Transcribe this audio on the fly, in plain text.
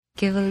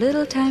Give a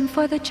little time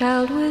for the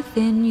child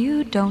within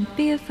you. Don't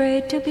be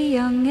afraid to be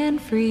young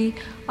and free.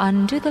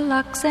 Undo the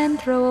locks and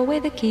throw away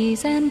the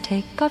keys and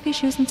take off your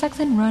shoes and socks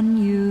and run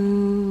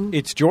you.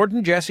 It's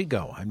Jordan Jesse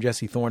Go. I'm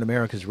Jesse Thorne,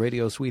 America's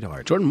radio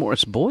sweetheart. Jordan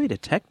Morris, boy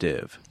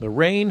detective. The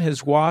rain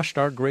has washed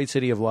our great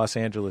city of Los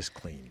Angeles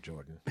clean,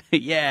 Jordan.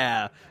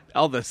 Yeah.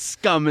 All the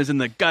scum is in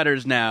the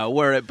gutters now,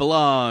 where it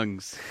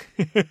belongs.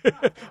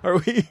 Are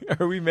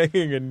we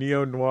making a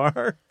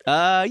neo-noir?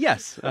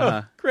 Yes.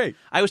 Oh, great.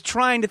 I was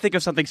trying to think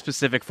of something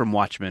specific from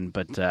Watchmen,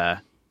 but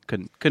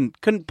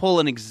couldn't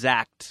pull an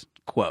exact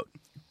quote.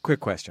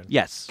 Quick question.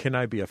 Yes. Can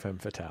I be a femme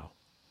fatale?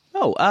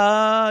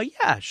 Oh,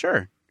 yeah,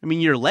 sure. I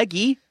mean, you're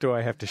leggy. Do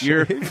I have to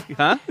shave?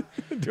 Huh?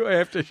 Do I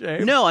have to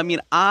shave? No, I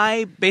mean,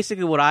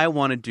 basically what I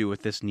want to do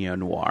with this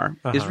neo-noir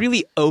is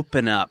really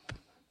open up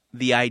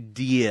the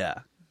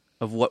idea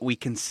of what we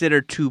consider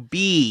to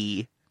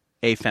be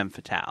a femme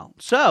fatale.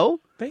 So,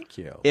 thank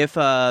you. If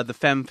the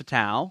femme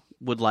fatale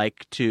would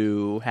like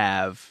to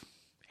have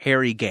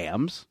hairy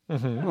gams,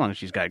 as long as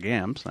she's got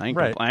gams, I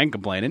ain't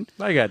complaining.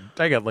 I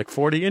got like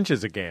 40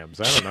 inches of gams.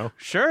 I don't know.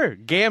 Sure,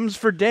 gams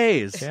for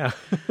days. Yeah.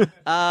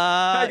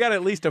 I got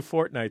at least a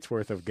fortnight's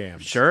worth of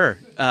gams. Sure.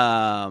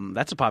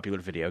 That's a popular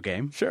video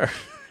game. Sure.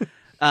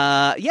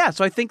 Yeah,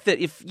 so I think that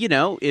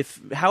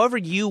if however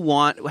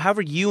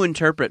you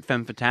interpret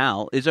femme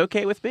fatale is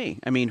okay with me.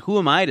 I mean, who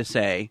am I to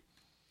say,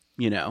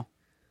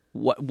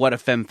 what a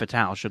femme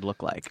fatale should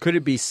look like? Could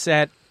it be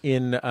set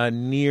in a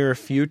near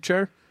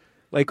future?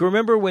 Like,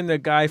 remember when the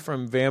guy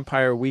from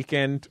Vampire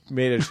Weekend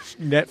made a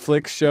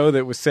Netflix show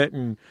that was set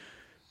in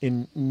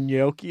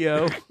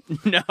Gnocchio?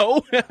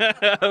 No,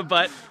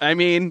 but I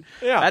mean,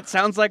 that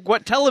sounds like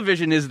what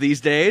television is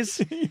these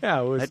days.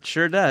 Yeah, that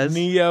sure does.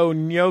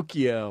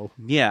 Gnocchio.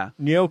 Yeah,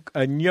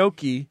 a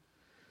gnocchi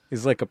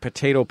is like a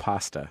potato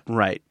pasta,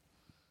 right?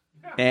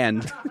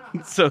 And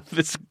so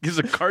this is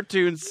a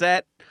cartoon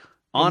set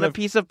on a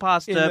piece of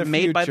pasta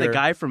made by the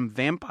guy from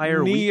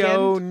Vampire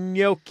Weekend.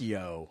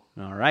 Gnocchio.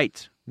 All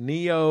right.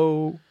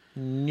 Gnocchio.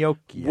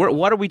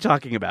 What are we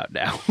talking about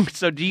now?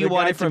 So do you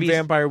want it to be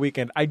Vampire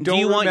Weekend? I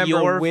don't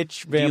remember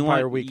which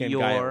Vampire Weekend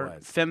guy it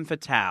was. Femme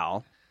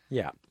fatale.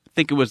 Yeah. I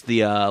think it was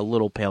the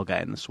little pale guy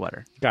in the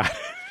sweater. Got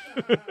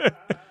it.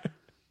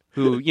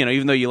 Who,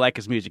 even though you like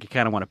his music, you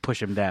kind of want to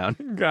push him down.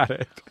 Got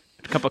it.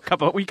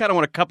 We kind of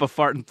want to cup a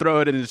fart and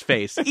throw it in his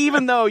face,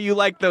 even though you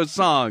like those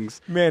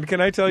songs. Man, can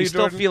I tell you,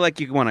 still feel like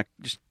you want to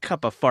just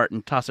cup a fart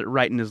and toss it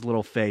right in his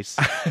little face.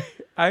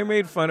 I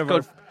made fun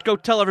of Go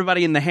tell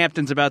everybody in the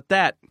Hamptons about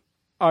that.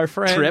 Our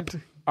friend Trip.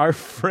 Our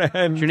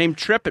friend. Is your name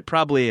Trip? It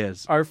probably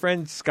is. Our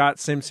friend Scott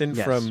Simpson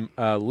from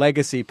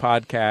Legacy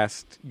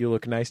Podcast. You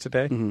Look Nice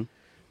Today. Mm-hmm.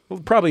 Well,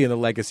 probably in the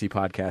Legacy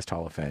Podcast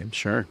Hall of Fame.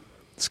 Sure.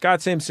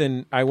 Scott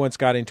Simpson, I once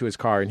got into his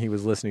car and he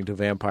was listening to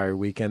Vampire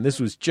Weekend. This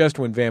was just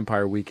when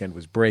Vampire Weekend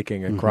was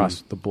breaking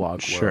across the blog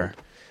world. Sure.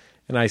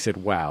 And I said,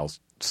 wow,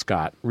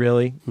 Scott,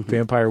 really?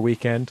 Vampire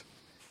Weekend?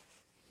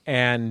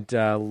 And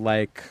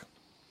like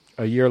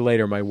a year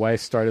later, my wife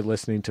started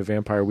listening to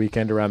Vampire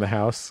Weekend around the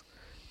house.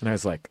 And I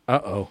was like,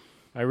 uh-oh,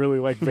 I really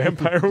like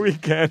Vampire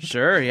Weekend.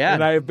 Sure, yeah.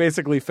 And I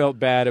basically felt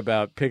bad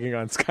about picking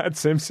on Scott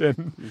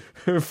Simpson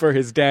for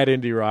his dad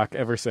indie rock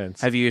ever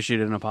since. Have you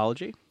issued an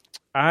apology?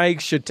 I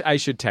should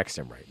text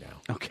him right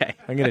now. Okay.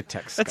 I'm going to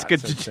text Scott That's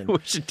good Simpson. to do. We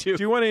should do.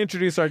 Do you want to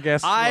introduce our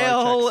guests?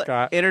 I'll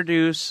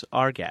introduce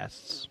our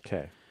guests.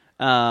 Okay.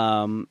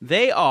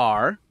 They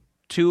are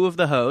two of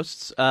the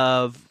hosts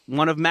of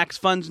one of Max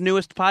Fun's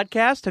newest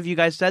podcasts. Have you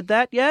guys said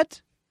that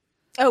yet?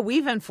 Oh,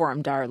 we've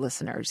informed our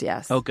listeners,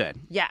 yes. Oh, good.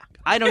 Yeah.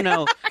 I don't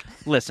know.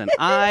 Listen,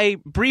 I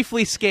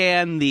briefly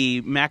scan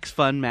the Max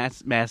Fun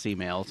mass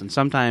emails, and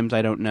sometimes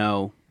I don't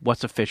know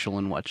what's official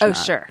and what's not. Oh,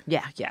 sure.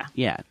 Yeah.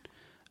 Yeah.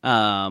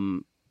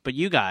 But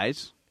you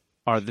guys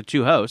are the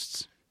two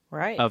hosts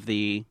of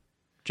the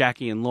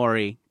Jackie and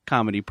Laurie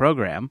comedy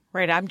program.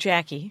 Right, I'm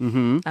Jackie.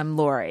 Mm-hmm. I'm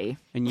Laurie.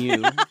 And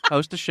you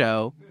host a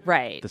show.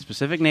 Right. The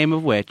specific name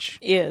of which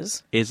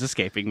is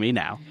escaping me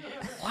now.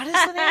 What is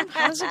the name?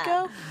 How does it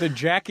go? The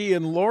Jackie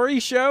and Laurie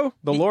show?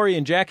 The Laurie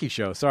and Jackie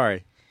show,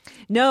 sorry.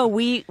 No,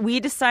 we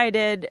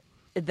decided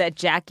that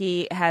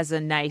Jackie has a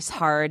nice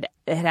hard,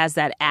 it has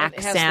that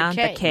ack sound,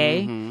 the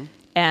K. Mm-hmm.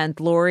 And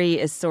Laurie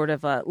is sort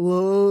of a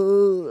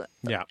whoa.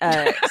 Yeah.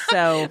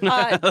 So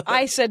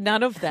I said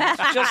none of that.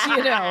 Just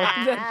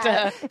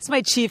that, it's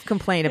my chief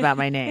complaint about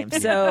my name.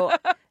 So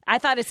I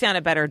thought it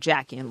sounded better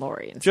Jackie and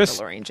Laurie instead of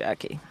Laurie and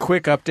Jackie.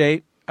 Quick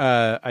update.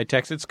 I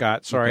texted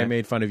Scott. Sorry I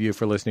made fun of you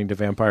for listening to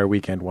Vampire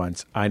Weekend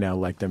once. I now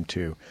like them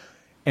too.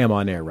 Am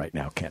on air right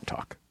now. Can't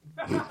talk.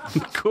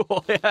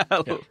 Cool. Yeah.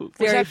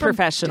 Very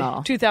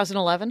professional.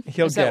 2011?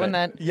 He'll Is get that when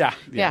it. that?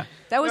 Yeah.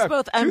 That was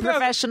both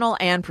unprofessional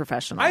and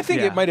professional. I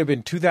think it might have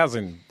been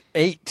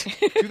 2008,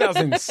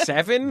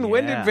 2007.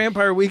 When did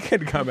Vampire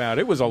Weekend come out?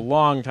 It was a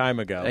long time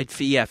ago. It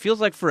feels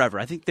like forever.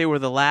 I think they were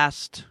the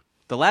last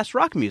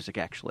rock music,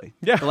 actually.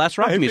 Yeah, the last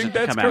rock music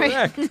to come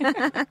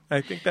out.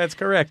 I think that's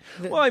correct.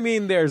 Well, I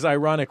mean, there's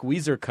ironic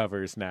Weezer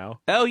covers now.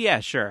 Oh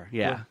yeah, sure,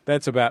 yeah.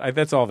 That's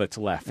all that's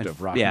left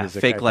of rock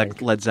music. Yeah, fake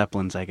Led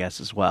Zeppelins, I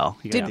guess, as well.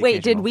 Did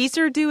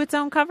Weezer do its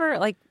own cover?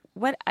 Like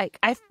what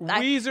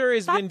Weezer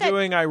has thought been that-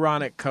 doing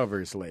ironic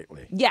covers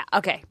lately. Yeah.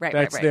 Okay. Right.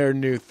 That's right. their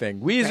new thing.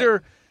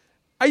 Weezer,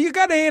 you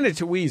got to hand it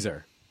to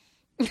Weezer.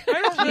 I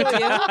don't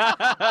really.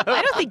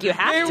 I don't think you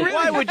have to.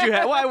 Why would you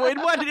have?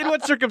 In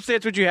what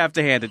circumstance would you have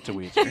to hand it to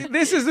Weezer?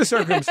 This is the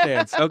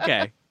circumstance.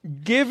 Okay.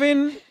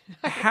 Given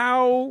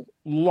how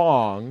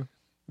long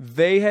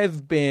they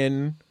have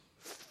been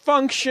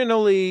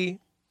functionally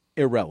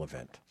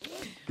irrelevant,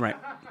 Right.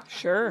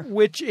 Sure.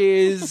 which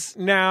is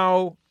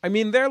now, I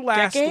mean, their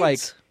last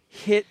Decades?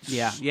 hits.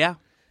 Yeah. Yeah.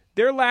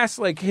 Their last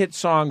hit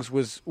songs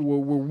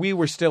we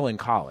were still in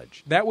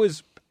college. That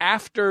was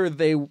after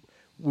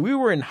we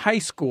were in high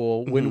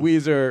school when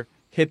Weezer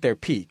hit their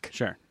peak.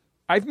 Sure.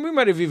 We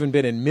might have even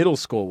been in middle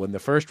school when the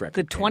first record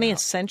The came 20th out.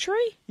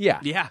 century? Yeah.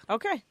 Yeah.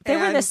 Okay. They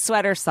were And- the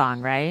sweater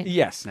song, right?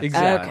 Yes,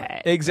 exactly.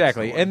 Okay.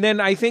 Exactly. And then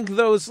I think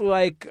those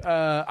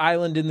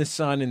Island in the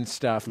Sun and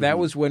stuff, that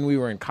was when we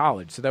were in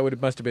college. So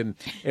that must have been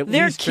at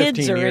Their least 15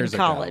 kids are in years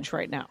ago. college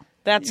right now.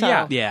 That's Yeah.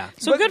 how. Yeah.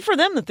 So good for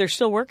them that they're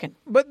still working.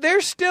 But they're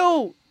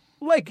still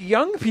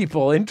young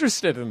people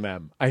interested in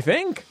them, I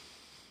think.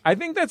 I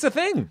think that's a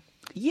thing.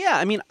 Yeah,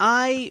 I mean,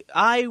 I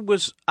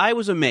was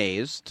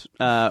amazed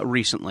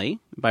recently.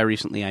 By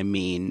recently, I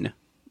mean,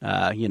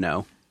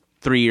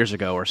 3 years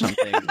ago or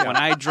something, when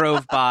I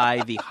drove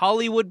by the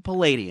Hollywood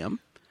Palladium,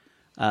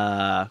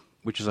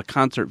 which is a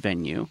concert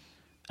venue,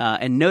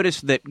 and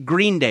noticed that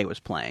Green Day was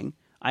playing.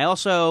 I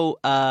also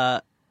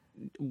I'm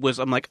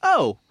like,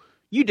 oh,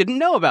 you didn't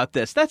know about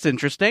this. That's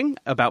interesting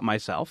about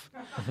myself.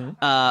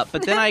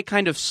 But then I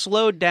kind of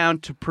slowed down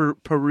to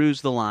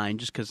peruse the line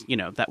just because,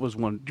 that was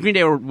Green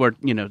Day were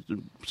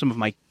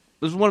it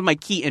was one of my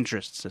key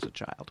interests as a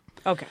child.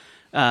 Okay.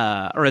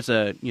 Or as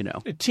a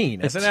A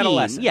teen, as an teen.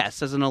 adolescent.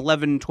 Yes, as an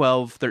 11,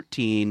 12,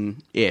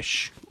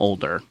 13-ish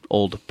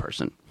old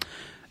person.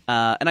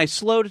 And I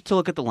slowed to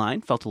look at the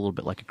line, felt a little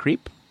bit like a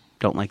creep.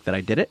 Don't like that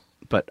I did it,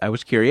 but I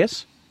was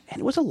curious. And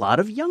it was a lot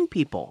of young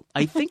people.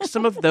 I think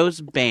some of those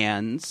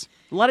bands,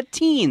 a lot of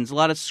teens, a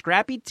lot of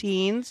scrappy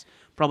teens,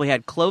 probably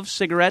had clove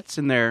cigarettes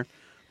in their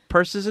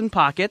purses and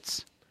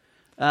pockets.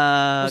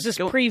 Was this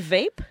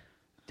pre-vape?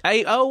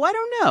 I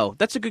don't know.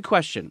 That's a good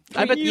question.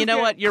 I bet you know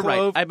get what? You're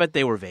clove- right. I bet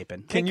they were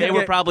vaping. Can They you were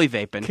get- probably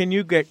vaping. Can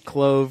you get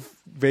clove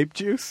vape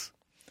juice?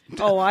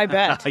 Oh, I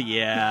bet.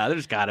 Yeah,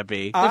 there's got to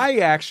be. I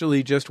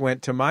actually just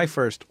went to my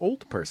first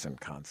old person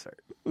concert.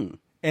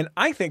 And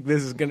I think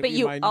this is going to But be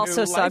you my new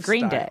also saw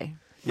Green lifestyle. Day.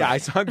 Yeah, I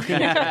saw Green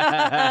Day.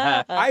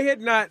 I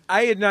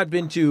had not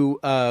been to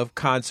a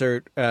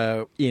concert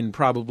in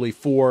probably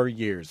 4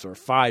 years or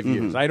 5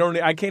 years.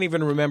 I can't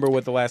even remember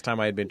what the last time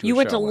I had been to You a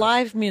went show to was.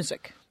 live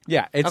music.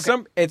 Yeah,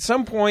 at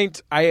some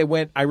point I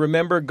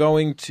remember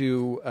going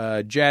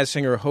to jazz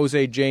singer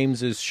Jose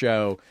James's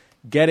show,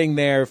 getting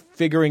there,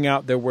 figuring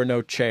out there were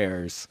no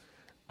chairs,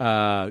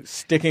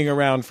 sticking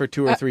around for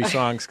 2 or 3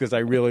 songs because I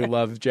really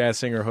love jazz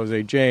singer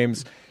Jose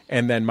James,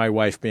 and then my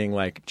wife being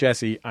like,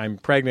 "Jesse, I'm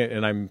pregnant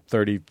and I'm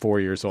 34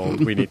 years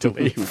old. We need to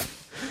leave."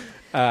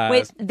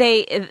 Wait,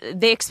 they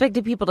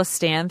expected people to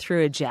stand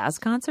through a jazz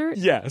concert?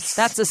 Yes.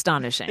 That's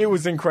astonishing. It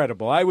was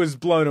incredible. I was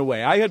blown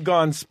away. I had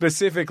gone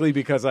specifically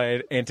because I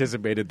had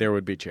anticipated there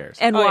would be chairs.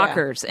 and Oh, yeah.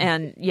 walkers,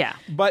 and yeah.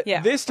 But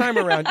Yeah. this time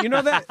around, you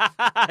know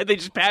that They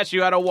just pass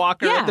you out a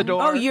walker Yeah. at the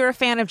door. Oh, you're a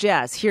fan of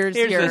jazz. Here's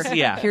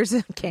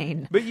a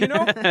cane. But you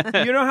know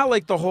how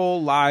the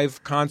whole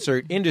live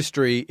concert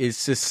industry is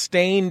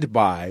sustained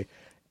by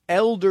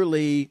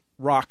elderly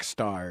rock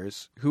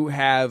stars who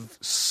have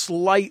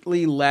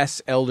slightly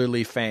less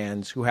elderly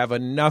fans who have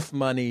enough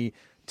money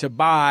to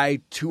buy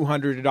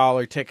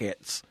 $200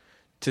 tickets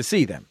to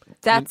see them.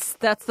 That's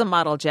the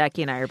model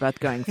Jackie and I are both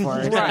going for.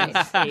 Right.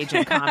 On stage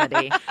and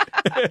comedy.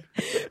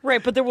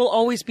 Right, but there will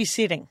always be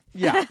seating.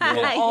 Yeah.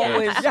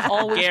 Always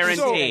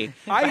Guarantee.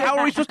 So, How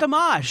are we supposed to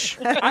mosh?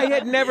 I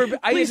had never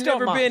Please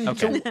don't mind.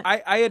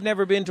 I had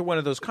never been to one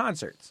of those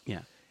concerts. Yeah.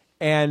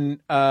 And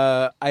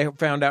I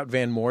found out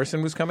Van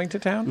Morrison was coming to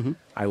town.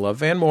 I love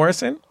Van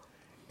Morrison.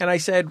 And I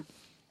said,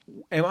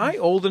 am I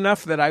old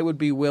enough that I would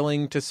be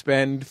willing to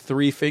spend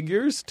 3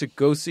 figures to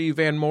go see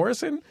Van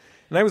Morrison?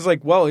 And I was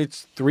like, well,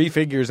 it's 3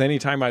 figures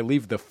anytime I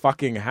leave the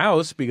fucking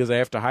house because I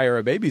have to hire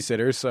a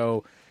babysitter.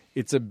 So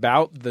it's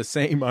about the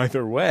same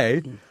either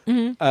way.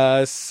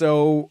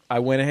 So I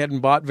went ahead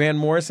and bought Van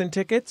Morrison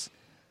tickets.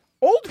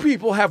 Old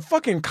people have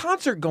fucking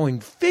concert going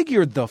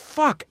figured the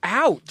fuck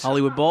out.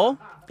 Hollywood Bowl?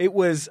 It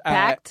was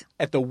Packed?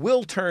 at the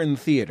Wiltern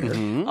Theater.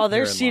 Oh, here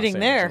there's in seating Los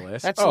there.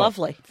 Angeles. That's Oh,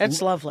 lovely.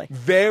 That's lovely.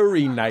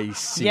 Very nice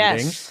seating.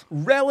 Yes.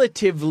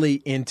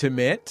 Relatively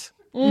intimate.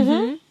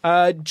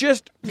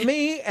 Just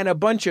me and a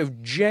bunch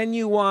of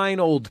genuine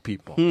old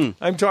people.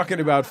 I'm talking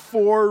about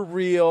 4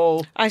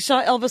 real. I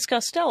saw Elvis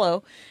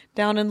Costello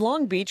down in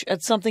Long Beach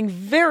at something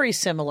very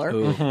similar.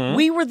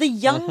 We were the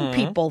young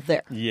people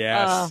there.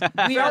 Yes.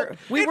 We were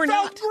it felt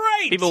not.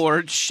 great. People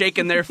were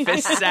shaking their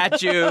fists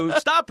at you.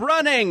 Stop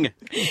running.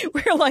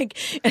 We were like,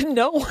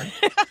 no.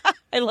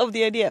 I love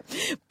the idea.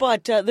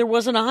 But there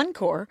was an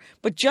encore,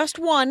 but just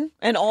one,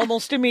 and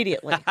almost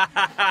immediately.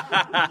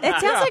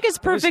 It sounds like it's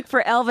perfect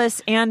for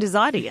Elvis and his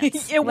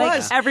audience. It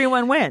was.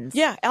 Everyone wins.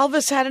 Yeah,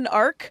 Elvis had an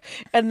arc,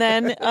 and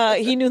then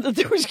he knew that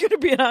there was going to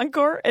be an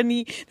encore, and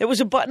there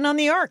was a button on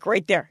the arc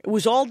right there. It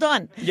was all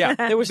done. Yeah.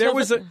 There was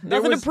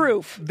nothing to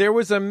prove. There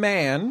was a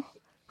man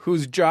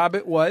whose job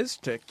it was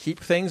to keep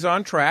things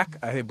on track.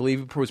 I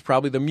believe it was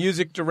probably the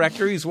music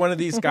director. He's one of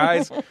these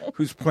guys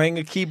who's playing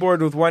a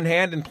keyboard with one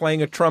hand and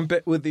playing a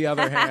trumpet with the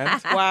other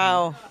hand.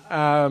 Wow.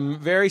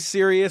 Very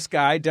serious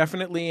guy,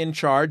 definitely in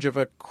charge of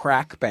a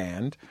crack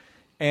band.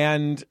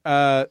 And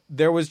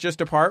there was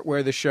just a part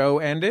where the show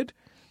ended,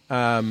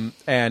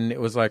 and it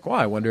was like, well,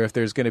 I wonder if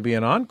there's going to be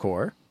an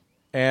encore.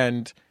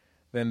 And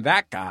then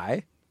that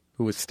guy,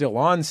 who was still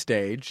on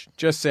stage,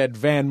 just said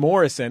Van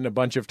Morrison a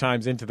bunch of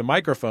times into the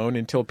microphone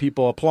until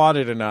people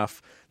applauded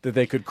enough that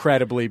they could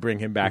credibly bring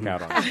him back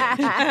out on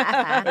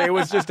stage. It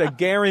was just a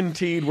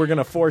guaranteed, we're going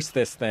to force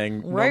this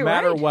thing. No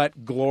matter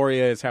what,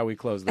 Gloria is how we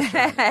close the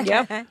show.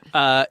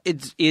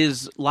 Yep.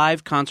 Is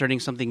live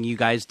concerting something you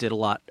guys did a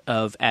lot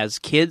of as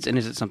kids, and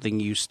is it something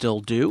you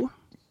still do?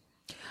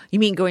 You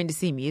mean going to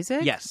see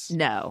music? Yes.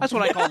 No. That's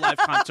what I call live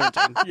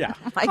concerting. Yeah.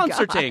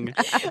 Concerting.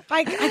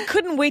 I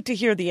couldn't wait to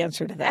hear the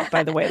answer to that,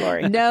 by the way,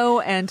 Laurie. No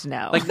and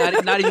no. Like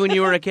not even when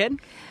you were a kid?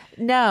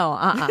 No,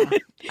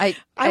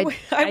 I went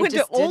to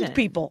just old didn't.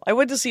 people. I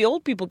went to see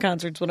old people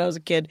concerts when I was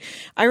a kid.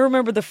 I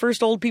remember the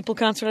first old people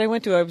concert I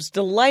went to. I was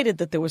delighted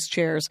that there was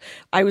chairs.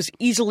 I was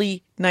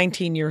easily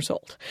 19 years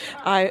old.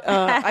 I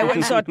went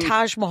and saw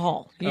Taj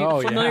Mahal.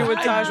 You familiar with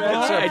Taj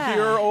Mahal? That's a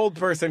pure old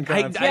person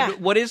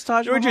concert. What is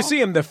Taj Mahal? Where'd you see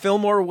him? The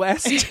Fillmore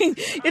West?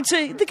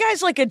 The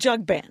guy's like a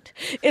jug band.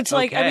 It's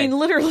like, I mean,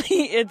 literally,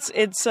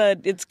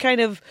 it's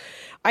kind of.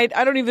 I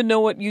don't even know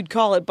what you'd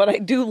call it, but I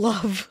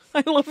love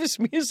his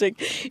music.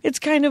 It's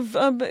kind of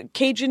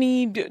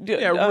Cajun-y.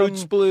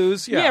 Roots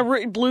blues. Yeah,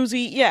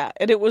 bluesy. Yeah,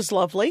 and it was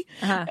lovely.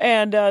 Uh-huh.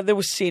 And there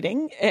was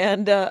seating,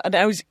 and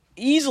I was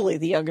easily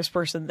the youngest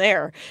person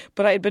there,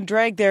 but I had been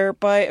dragged there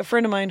by a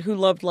friend of mine who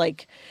loved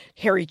like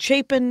Harry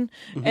Chapin,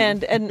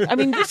 and I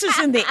mean, this is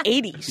in the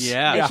 80s.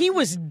 Yeah. He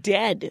was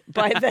dead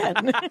by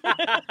then.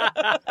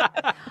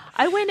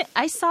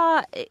 I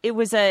saw, it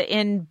was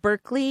in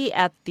Berkeley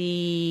at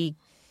the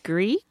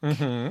Greek,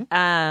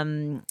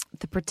 the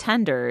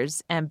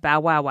Pretenders, and Bow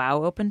Wow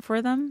Wow opened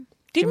for them.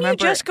 Didn't you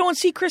just go and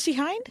see Chrissy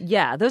Hind?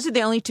 Yeah, those are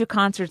the only two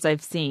concerts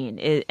I've seen,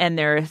 and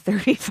they're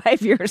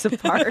 35 years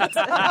apart.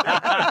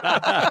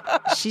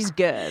 She's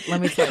good, let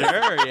me tell you.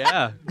 Sure,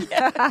 yeah.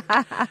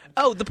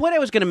 Oh, the point I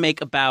was going to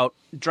make about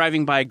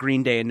driving by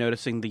Green Day and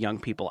noticing the young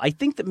people, I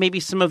think that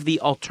maybe some of the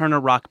alterna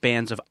rock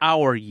bands of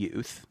our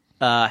youth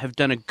have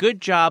done a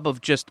good job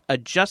of just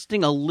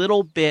adjusting a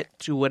little bit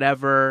to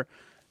whatever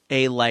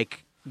a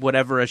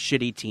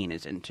shitty teen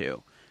is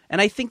into. And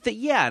I think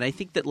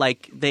that,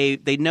 like, they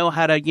know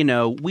how to,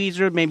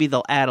 Weezer, maybe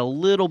they'll add a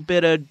little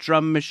bit of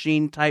drum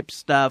machine type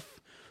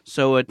stuff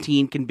so a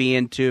teen can be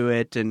into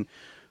it. And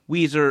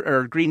Weezer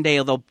or Green Day,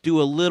 they'll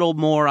do a little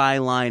more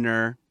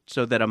eyeliner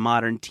so that a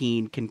modern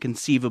teen can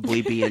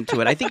conceivably be into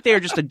it. I think they're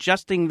just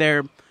adjusting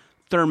their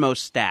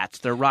thermostats,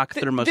 their rock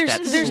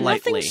thermostats There's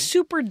slightly. nothing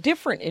super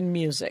different in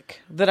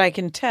music that I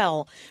can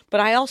tell,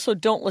 but I also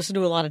don't listen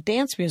to a lot of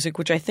dance music,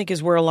 which I think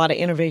is where a lot of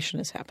innovation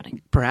is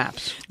happening.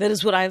 Perhaps. That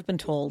is what I've been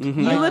told. You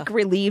look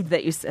relieved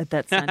that you said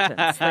that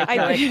sentence.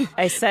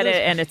 I said it,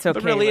 and it's okay.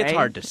 But really, right? it's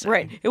hard to say.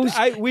 Right. It was.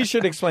 We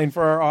should explain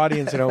for our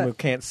audience at home who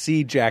can't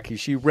see Jackie.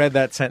 She read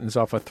that sentence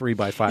off a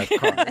 3x5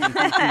 card.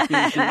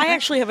 I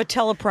actually have a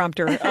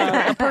teleprompter.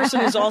 A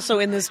person is also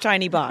in this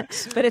tiny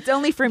box. But it's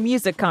only for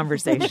music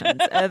conversations.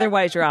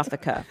 Otherwise, you're off the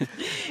cuff.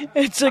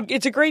 It's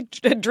a great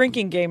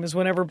drinking game is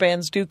whenever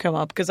bands do come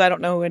up because I don't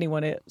know who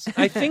anyone is.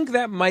 I think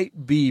that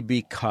might be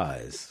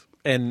because,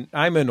 and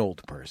I'm an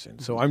old person,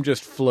 so I'm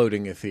just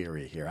floating a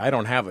theory here. I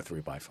don't have a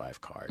 3x5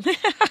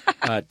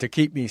 card to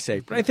keep me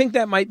safe. But I think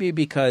that might be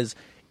because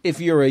if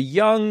you're a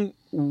young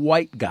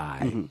white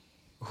guy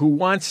who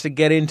wants to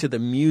get into the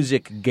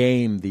music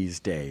game these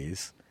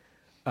days,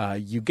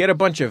 you get a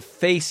bunch of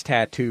face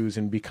tattoos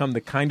and become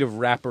the kind of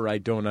rapper I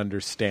don't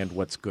understand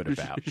what's good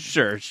about.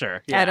 Sure.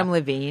 Yeah. Adam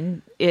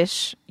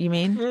Levine-ish, you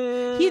mean?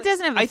 He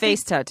doesn't have a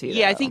face tattoo.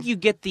 Yeah, I though. think you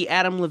get the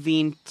Adam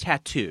Levine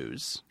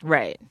tattoos.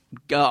 Right.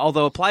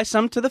 Although apply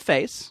some to the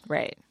face.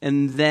 Right.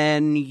 And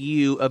then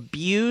you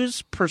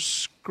abuse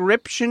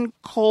prescription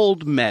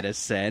cold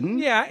medicine.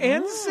 Yeah,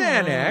 and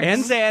Xanax.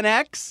 And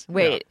Xanax.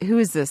 Wait, who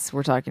is this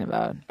we're talking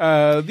about?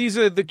 These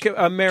are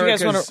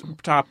America's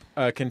top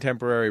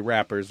contemporary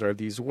rappers are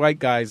these white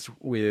guys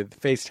with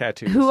face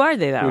tattoos. Who are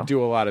they, though? Who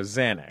do a lot of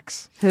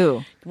Xanax.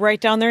 Who?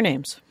 Write down their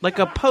names. Like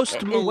a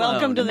Post Malone.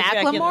 Welcome to the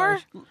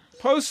Macklemore?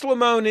 Post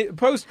Malone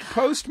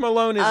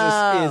is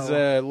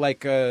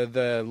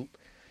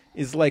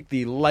is like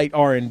the light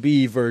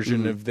R&B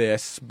version of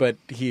this, but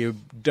he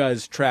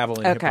does travel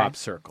in hip hop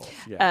circles.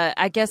 Yeah.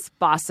 I guess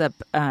Bossip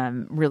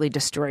really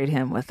destroyed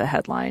him with a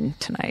headline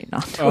tonight.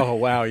 On Twitter. Oh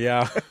wow,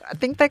 yeah. I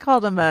think they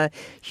called him a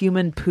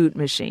human poot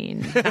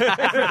machine. But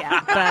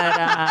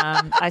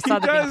I saw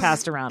that being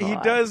passed around. He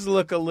does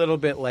look a little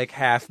bit like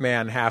half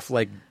man, half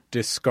like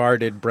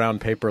discarded brown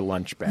paper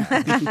lunch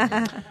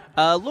bag.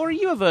 Laurie,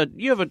 you have a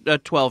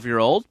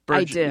 12-year-old.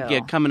 I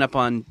do. Coming up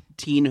on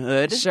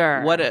teenhood.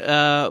 Sure.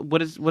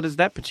 What is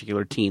that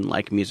particular teen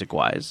like music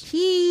wise?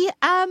 He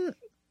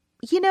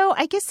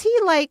I guess he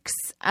likes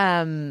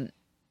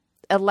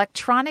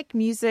electronic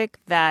music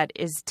that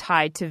is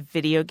tied to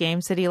video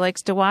games that he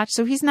likes to watch.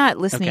 So he's not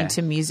listening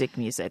to music.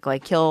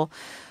 Like he'll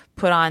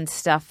put on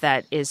stuff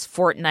that is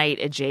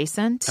Fortnite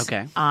adjacent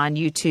on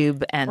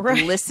YouTube and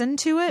listen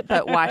to it,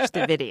 but watch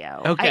the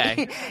video.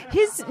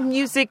 His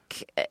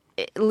music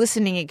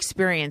listening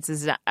experience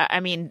is,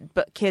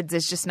 but kids,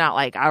 it's just not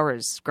like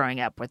ours growing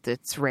up with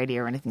its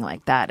radio or anything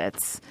like that.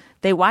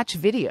 They watch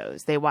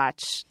videos. They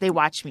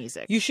watch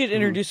music. You should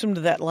introduce him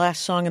to that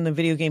last song in the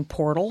video game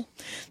Portal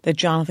that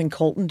Jonathan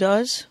Colton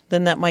does.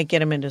 Then that might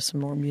get him into some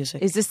more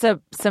music. Is this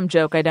some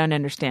joke I don't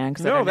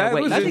understand? No,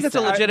 I think it's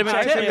a legitimate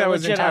I tip. think that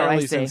was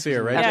entirely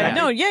sincere, right? Yeah,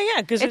 no, yeah.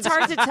 Because it's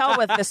hard to tell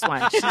with this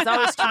one. She's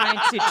always trying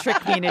to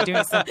trick me into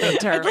doing something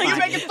terrifying. You're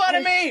making fun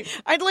of me.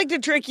 I'd like to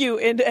trick you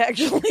into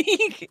actually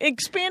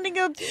expanding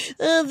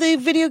the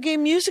video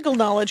game musical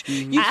knowledge.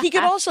 He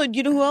could also,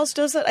 you know who else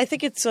does that? I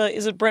think it's,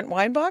 is it Brent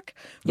Weinbach?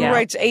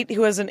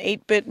 Who has an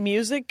 8-bit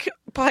music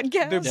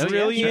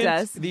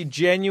podcast? The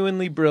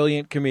genuinely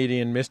brilliant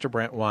comedian, Mr.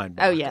 Brent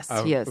Weinbach. Oh yes,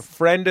 he is.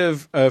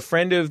 A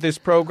friend of this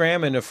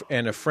program and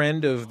a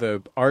friend of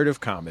the art of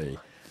comedy.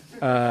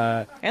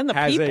 And the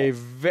has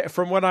people.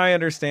 From what I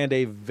understand,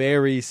 a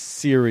very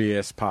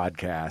serious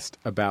podcast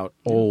about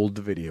old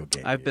video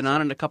games. I've been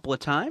on it a couple of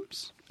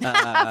times.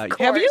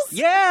 Have you?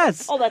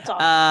 Yes. Oh, that's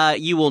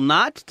awesome. You will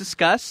not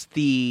discuss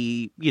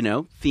the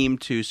theme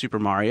to Super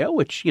Mario,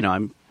 which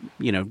I'm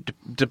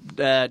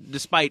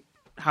despite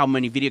how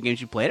many video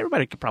games you played,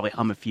 everybody could probably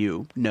hum a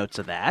few notes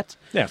of that.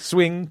 Yeah,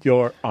 swing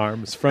your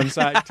arms from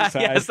side to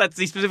side. Yes, that's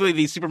specifically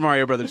the Super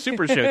Mario Brothers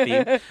Super Show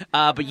theme.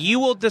 But you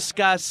will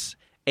discuss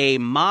a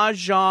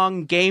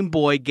Mahjong Game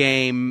Boy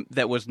game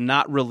that was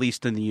not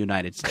released in the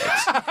United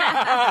States.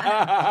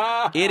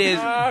 It is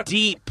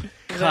deep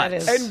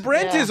cuts. And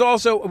Brent is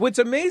also, what's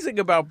amazing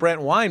about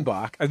Brent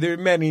Weinbach, there are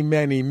many,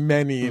 many,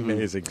 many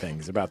amazing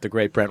things about the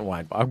great Brent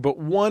Weinbach, but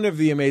one of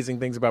the amazing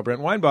things about Brent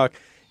Weinbach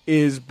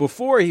is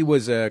before he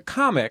was a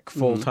comic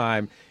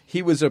full-time,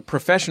 he was a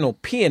professional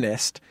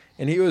pianist,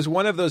 and he was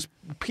one of those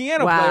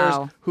piano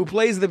players who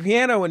plays the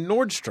piano in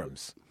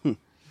Nordstrom's.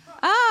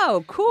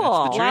 Oh, cool.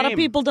 A lot of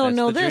people don't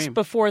know this.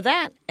 Before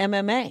that,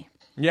 MMA.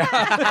 Yeah.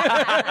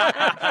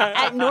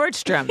 At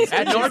Nordstrom's.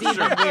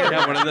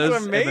 Yeah, one of those.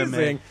 That's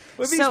amazing.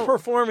 With these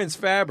performance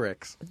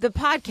fabrics. The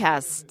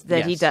podcast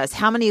that he does,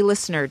 how many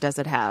listeners does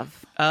it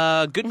have?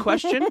 Good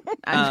question.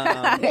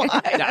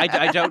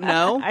 I don't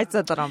know. I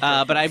said that on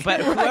purpose.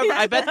 But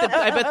I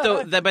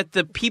bet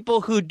the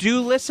people who do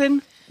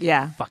listen,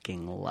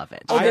 fucking love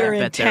it. Oh, they're I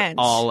bet intense.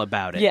 They're all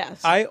about it. Yes.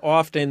 I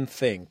often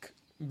think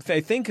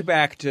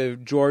back to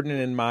Jordan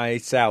and my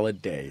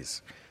salad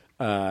days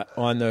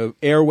on the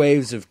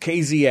airwaves of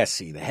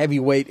KZSC, the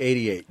Heavyweight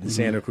 88 in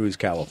Santa Cruz,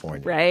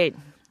 California. Right.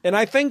 And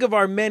I think of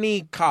our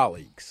many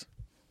colleagues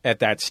at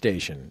that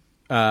station,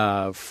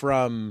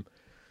 from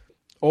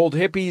old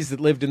hippies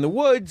that lived in the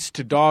woods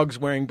to dogs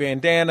wearing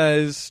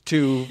bandanas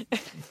to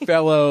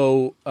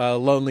fellow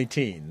lonely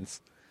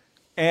teens.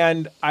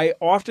 And I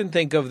often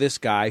think of this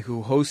guy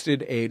who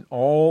hosted an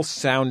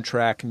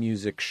all-soundtrack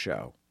music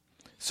show.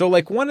 So,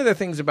 like, one of the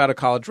things about a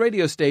college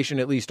radio station,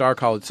 at least our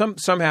college,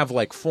 some have,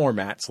 like,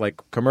 formats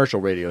like commercial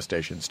radio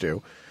stations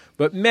do.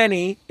 But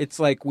many, it's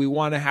like we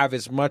want to have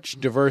as much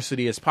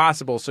diversity as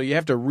possible, so you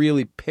have to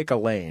really pick a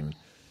lane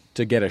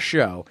to get a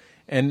show.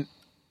 And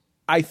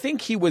I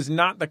think he was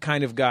not the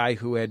kind of guy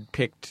who had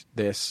picked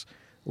this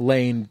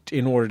lane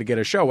in order to get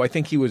a show. I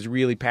think he was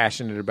really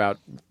passionate about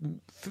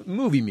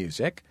movie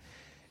music.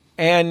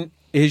 And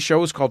his show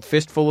was called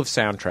Fistful of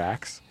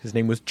Soundtracks. His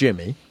name was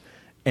Jimmy.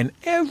 And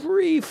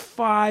every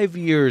 5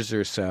 years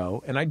or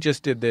so, and I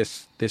just did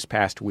this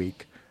past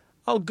week,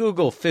 I'll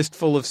Google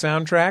Fistful of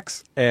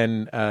Soundtracks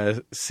and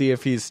see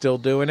if he's still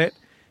doing it.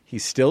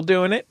 He's still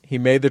doing it. He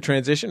made the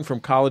transition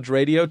from college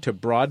radio to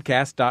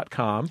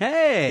broadcast.com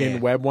in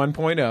Web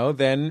 1.0.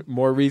 Then,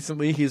 more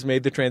recently, he's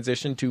made the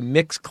transition to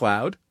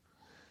Mixcloud.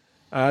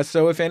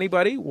 So if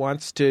anybody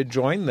wants to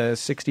join the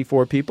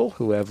 64 people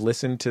who have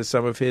listened to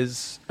some of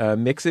his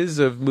mixes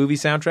of movie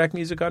soundtrack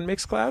music on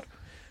Mixcloud,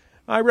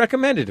 I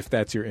recommend it if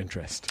that's your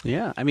interest.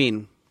 Yeah, I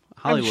mean,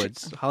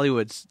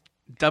 Hollywood's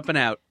dumping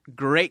out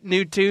great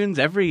new tunes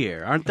every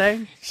year, aren't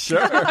they? Sure.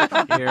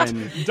 Dump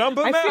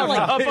them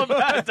out.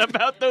 It's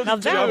about those Now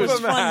that was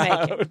Dump 'em fun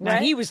out. making. Now,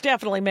 he was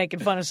definitely making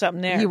fun of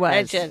something there. He was.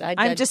 I did.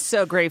 I'm just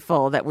so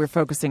grateful that we're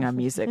focusing on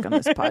music on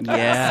this podcast.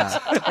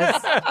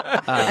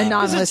 Yeah. A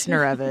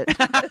non-listener of it.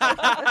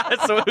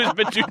 So it was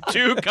between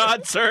two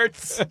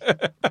concerts.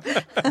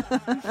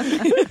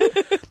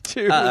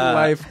 Two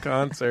live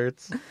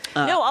concerts.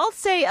 No, I'll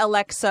say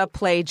Alexa,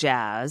 play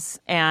jazz,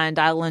 and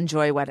I'll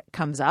enjoy what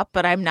comes up,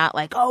 but I'm not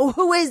like, oh,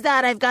 who is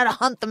that? I've got to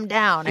hunt them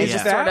down. I Is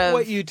just that sort of...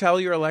 what you tell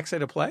your Alexa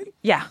to play?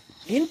 Yeah.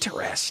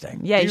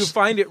 Interesting. Yeah, Do you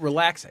find it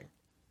relaxing?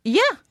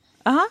 Yeah.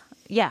 Uh-huh.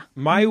 Yeah.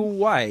 My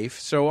wife.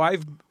 So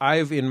I've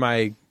in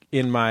my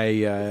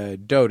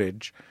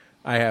dotage,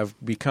 I have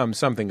become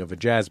something of a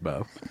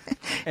jazzbo,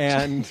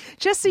 and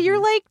Jesse,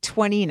 you're like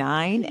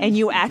 29, and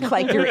you act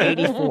like you're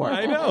 84.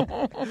 I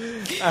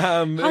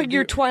know.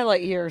 your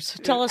twilight years.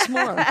 Tell us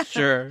more.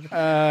 Sure.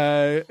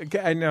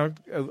 I know.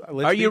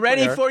 Are you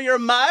ready for your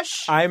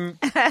mush? I'm.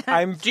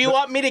 Do you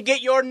want me to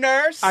get your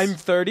nurse? I'm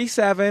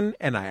 37,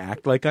 and I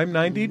act like I'm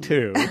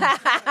 92.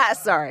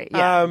 Sorry.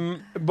 Yeah.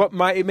 But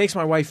it makes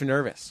my wife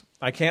nervous.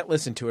 I can't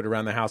listen to it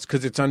around the house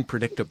because it's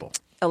unpredictable.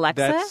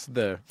 Alexa? That's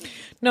the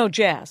No,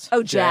 jazz.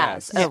 Oh,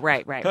 jazz. Jazz. Oh,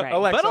 right. Alexa. But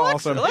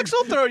Alexa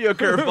will throw you a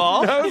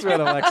curveball. knows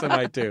what Alexa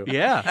might do.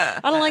 Yeah.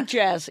 I don't like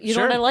jazz. You know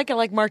Sure. what I like? I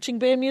like marching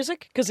band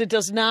music because it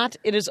does not.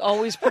 It is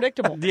always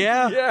predictable.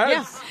 Yeah.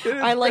 Yes, Yeah, it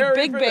is I like very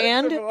big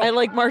band. predictable. I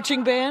like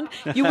marching band.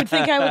 You would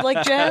think I would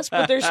like jazz,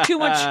 but there's too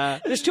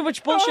much. There's too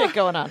much bullshit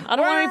going on. I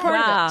don't want any part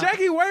Wow. of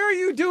Jackie, why are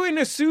you doing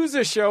a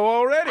Sousa show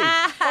already?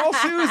 All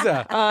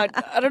Sousa.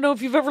 it. I don't know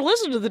if you've ever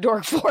listened to the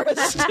Dork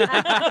Forest,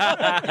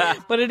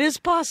 but it is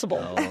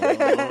possible.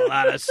 A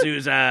lot of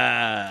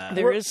Sousa.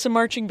 There is some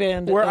marching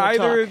band. Were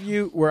either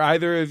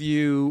talk. of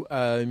you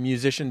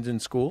musicians in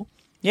school?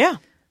 Yeah.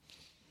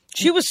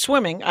 She was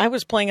swimming. I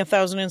was playing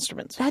 1,000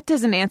 instruments. That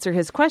doesn't answer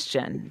his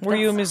question. Were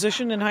you a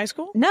musician in high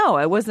school? No,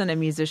 I wasn't a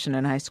musician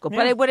in high school,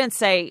 but Yeah. I wouldn't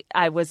say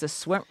I was a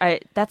swimmer.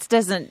 That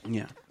doesn't.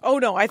 Yeah. Oh,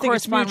 no. I think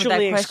it's Correspond with that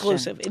mutually question.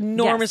 exclusive.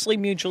 Enormously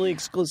mutually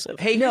exclusive.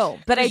 Hey, No,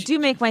 but I do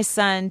make my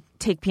son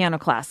take piano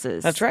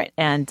classes. That's right.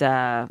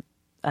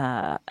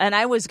 And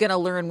I was going to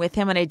learn with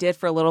him, and I did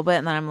for a little bit,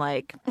 and then I'm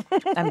like,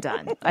 I'm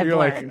done. I've You're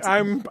learned.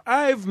 like,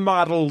 I've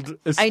modeled.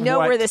 I know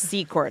what- where the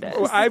C chord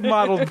is. I've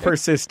modeled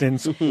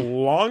persistence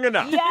long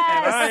enough.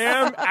 Yes! And I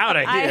am out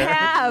of here. I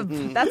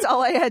have. That's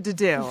all I had to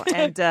do.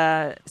 And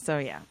so,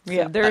 yeah.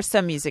 Yeah. So there's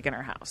some music in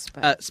our house.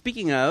 But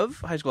Speaking of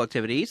high school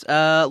activities,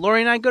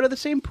 Laurie and I go to the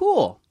same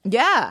pool.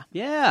 yeah.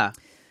 Yeah.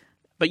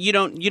 But you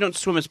don't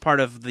swim as part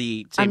of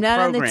the same I'm not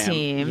program. on the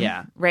team.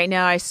 Yeah. Right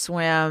now I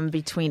swim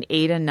between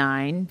 8 and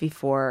 9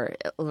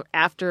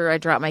 after I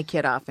drop my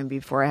kid off and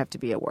before I have to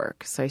be at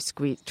work. So I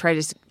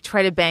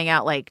try to bang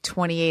out like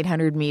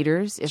 2,800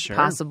 meters if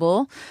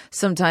possible.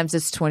 Sometimes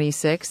it's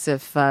 26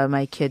 if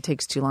my kid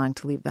takes too long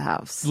to leave the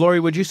house. Laurie,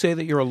 would you say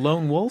that you're a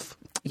lone wolf?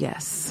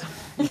 Yes.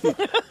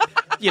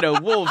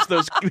 Wolves,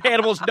 those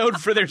animals known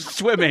for their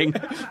swimming.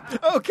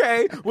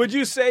 Okay. Would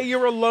you say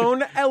you're a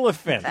lone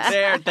elephant?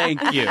 There,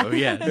 thank you.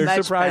 Yes. They're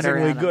Much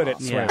surprisingly better good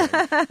at swimming.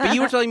 Yeah. But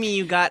you were telling me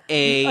you got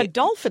A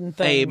dolphin a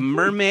thing.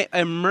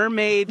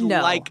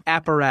 mermaid-like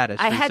apparatus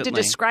I had to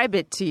recently. describe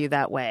it to you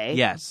that way.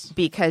 Yes.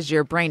 Because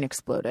your brain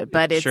exploded.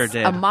 But it's Sure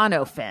did. a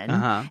monofin.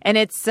 Uh-huh. And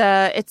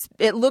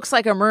it looks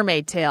like a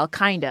mermaid tail,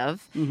 kind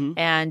of. Mm-hmm.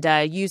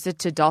 And use it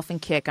to dolphin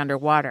kick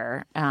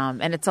underwater.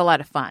 And it's a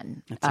lot of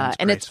fun. sounds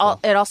And graceful.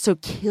 it also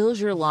kills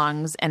your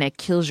lungs and it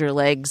kills your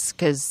legs.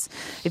 Because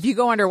if you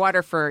go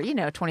underwater for,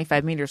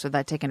 25 meters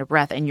without taking a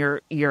breath and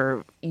you're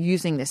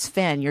using this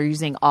fin, you're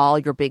using all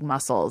your big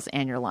muscles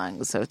and your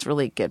lungs. So it's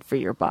really good for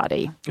your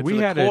body. Good We for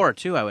the had a- core,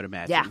 too, I would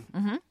imagine. Yeah.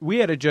 Mm-hmm. We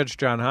had a Judge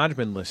John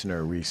Hodgman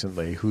listener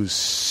recently whose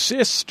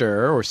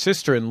sister or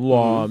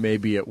sister-in-law,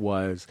 maybe it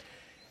was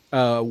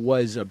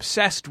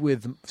obsessed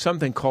with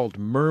something called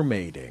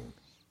mermaiding.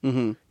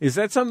 Mm-hmm. Is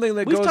that something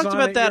that We've goes talked on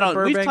about at that your on.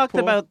 We've Burbank talked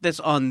pool? about this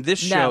on this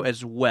show No.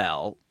 as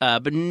well.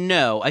 But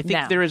no, I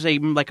think No. there is a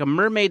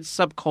mermaid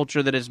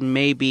subculture that is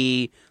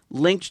maybe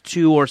linked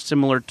to or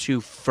similar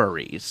to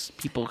furries.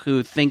 People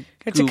who think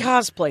It's a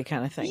cosplay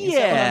kind of thing. Is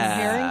that what I'm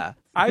hearing? yeah.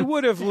 I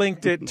would have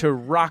linked it to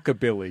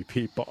rockabilly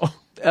people.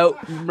 Oh,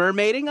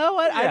 mermaiding? Oh,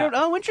 I Yeah. don't.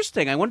 Oh,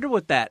 interesting. I wonder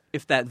if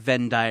that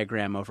Venn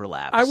diagram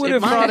overlaps. I would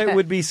have might. thought it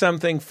would be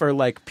something for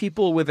like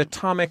people with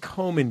atomic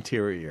home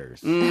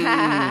interiors. You know what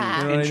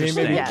I mean?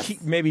 Interesting. Maybe, Yes.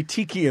 maybe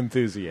tiki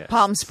enthusiasts.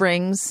 Palm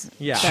Springs.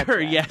 Yeah. Sure.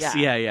 right. Yes.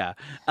 Yeah. Yeah.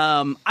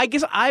 I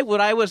guess I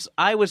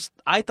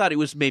thought it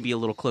was maybe a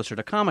little closer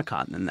to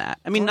Comic-Con than that.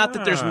 I mean, not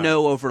that there's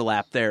no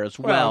overlap there as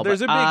well. Well,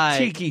 there's a but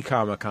big tiki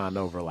Comic-Con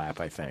overlap,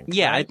 I think.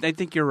 Yeah, right? I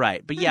think you're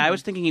right. But yeah, I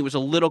was thinking it was a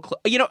little.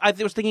 I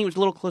was thinking it was a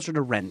little closer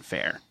to Ren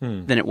Fair.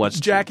 funnier than it was.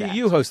 Jackie,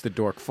 you host the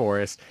Dork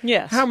Forest.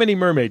 Yes. How many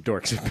mermaid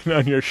dorks have been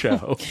on your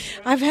show?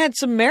 I've had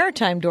some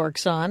maritime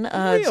dorks on.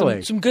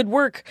 Really? Some good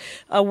work.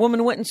 A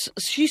woman went and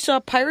she saw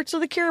Pirates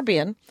of the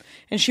Caribbean,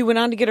 and she went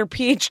on to get her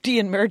PhD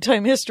in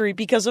maritime history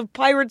because of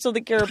Pirates of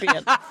the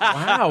Caribbean.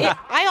 Wow.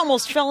 I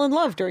almost fell in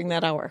love during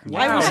that hour.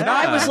 Wow.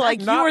 I was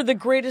like, you are the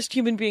greatest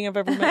human being I've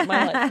ever met in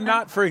my life.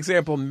 Not, for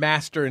example,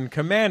 Master and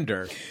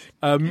Commander,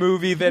 a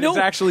movie that is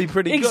actually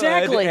pretty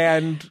exactly. good.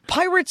 And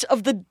Pirates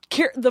of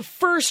the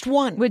first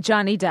one. With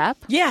Johnny Depp?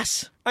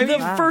 Yes. I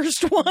mean,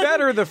 first one.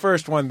 Better the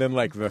first one than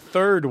like the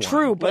third one.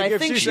 True, but like I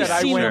if think she she's said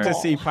I seen went them to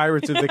all. see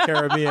Pirates of the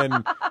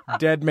Caribbean,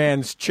 Dead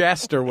Man's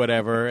Chest or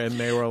whatever, and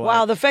they were like,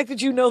 Wow, the fact that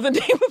you know the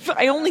name of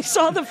I only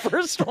saw the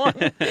first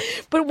one.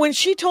 But when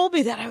she told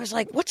me that, I was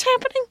like, what's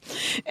happening?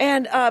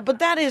 And but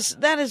that is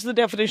the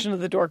definition of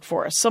the Dork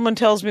Forest. Someone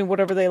tells me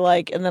whatever they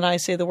like, and then I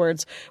say the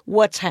words,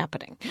 what's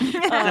happening with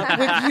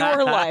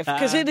your life?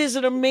 Because it is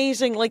an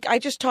amazing, like I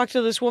just talked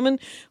to this woman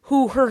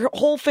who her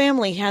whole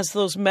family has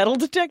those metal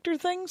detector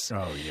things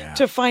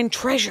to find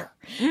treasure.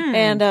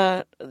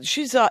 And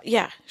she's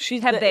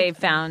she's Have they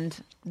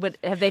found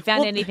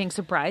anything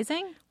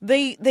surprising?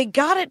 They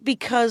got it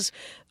because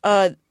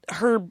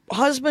her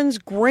husband's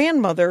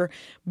grandmother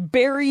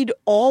buried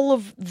all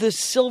of the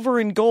silver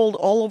and gold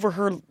all over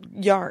her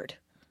yard.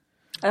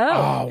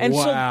 oh, And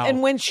wow.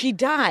 and when she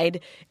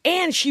died,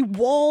 and she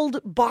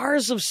walled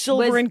bars of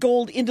silver and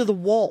gold into the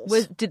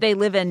walls. Did they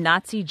live in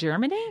Nazi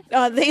Germany?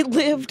 They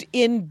lived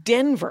in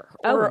Denver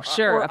or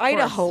sure, of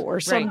Idaho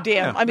course. or some Right.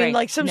 damn. I mean, Right.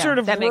 like some No, sort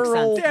of that makes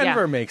rural. sense.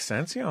 Denver makes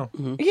sense, yeah.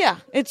 Yeah,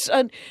 it's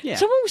someone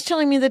was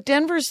telling me that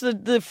Denver's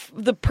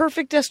the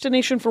perfect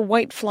destination for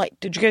white flight.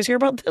 Did you guys hear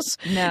about this?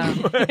 No.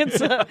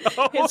 It's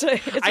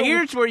I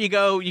hear it's where you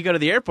go to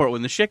the airport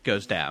when the shit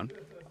goes down.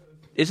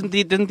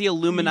 Didn't the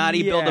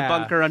Illuminati build a Yeah.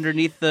 bunker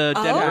underneath the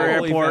Denver I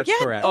believe airport?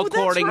 that's correct. Oh, that's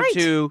According right.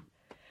 to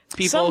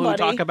people who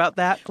talk about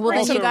that. Well, then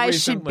Also you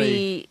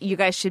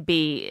guys should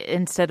be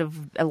instead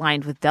of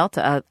aligned with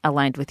Delta,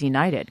 aligned with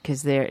United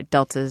because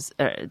Delta's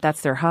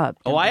that's their hub.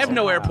 Oh, I have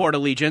no airport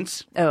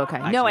allegiance. Oh,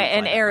 okay. No,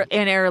 and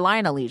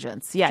airline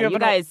allegiance. Yeah, Do you you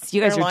have guys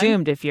are airline?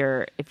 doomed if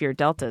you're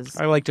Delta's.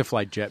 I like to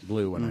fly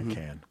JetBlue when I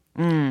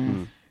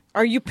can.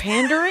 Are you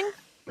pandering?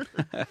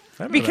 I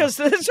don't Because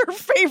that's her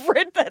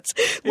favorite. That's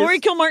Laurie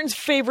Kilmartin's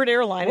favorite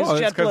airline is Well,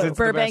 it's 'cause JetBlue. it's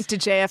the Burbank to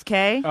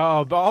JFK.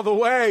 know. Oh, all the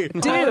way.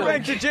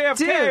 Burbank to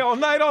JFK all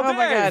night, all day. Oh,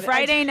 my God.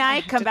 Friday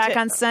night, come back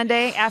on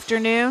Sunday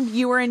afternoon.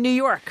 You were in New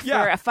York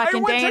for a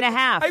fucking day and a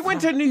half. I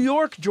went to New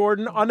York,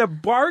 Jordan, on a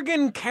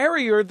bargain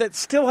carrier that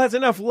still has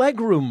enough leg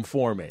room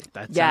for me.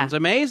 That Yeah. sounds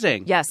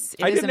amazing. Yes,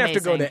 it I is didn't have to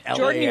go to amazing. LAX.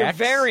 Jordan, you're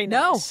very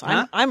No. nice.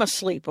 I'm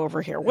asleep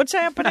over here. What's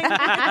happening?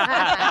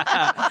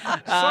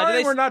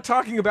 Sorry, we're not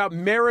talking about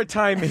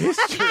maritime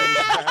history.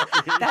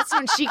 That's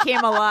when she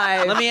came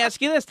alive. Let me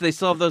ask you this: do they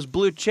still have those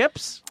blue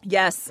chips?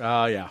 Yes,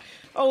 Oh, yeah.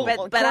 Oh, but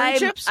corn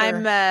chips? Or?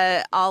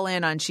 I'm all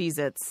in on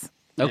Cheez-Its.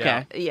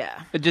 Okay.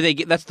 Yeah. Do they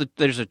get?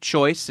 There's a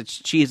choice.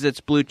 It's Cheez-Its,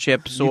 blue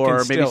chips, You or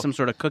can maybe still- some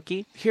sort of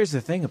cookie. Here's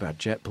the thing about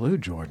JetBlue,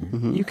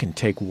 Jordan. You can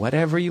take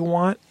whatever you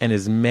want and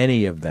as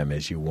many of them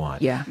as you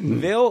want. Yeah.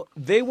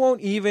 They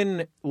won't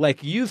even,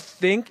 like, you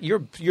think your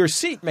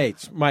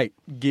seatmates might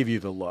give you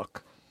the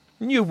look.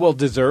 You will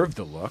deserve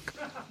the look.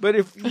 But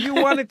if you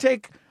want to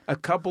take a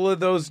couple of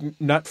those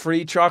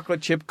nut-free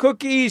chocolate chip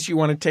cookies, you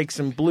want to take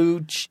some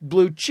blue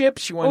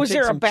chips, you want Oh, to is take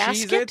there a some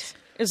basket? Cheez-Its.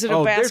 Is it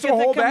a basket There's a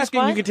whole that comes basket.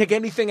 by? You can take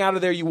anything out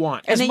of there you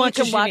want. And As then much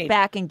you as can you walk need.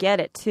 back and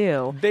get it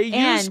too. They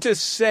used to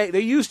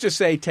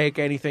say take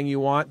anything you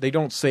want. They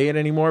don't say it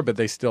anymore, but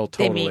they still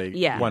totally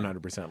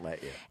 100%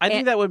 let you. I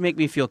think that would make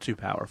me feel too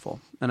powerful,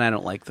 and I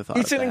don't like the thought.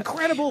 It's of an that.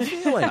 incredible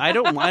feeling. I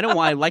don't.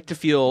 I like to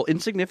feel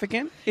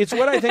insignificant. It's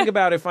what I think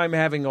about if I'm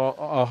having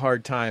a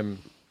hard time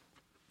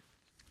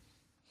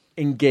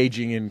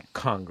engaging in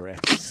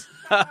Congress.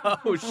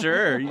 Oh,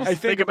 sure. I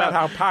think about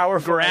how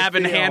powerful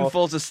grabbing I feel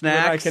handfuls of when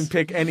I snacks. can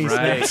pick any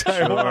Right, snacks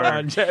I want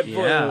on JetBlue.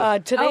 Yeah.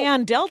 Today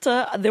on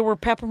Delta, there were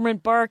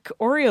peppermint bark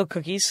Oreo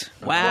cookies.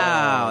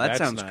 Wow, that that's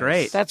sounds nice.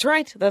 great. That's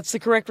right. That's the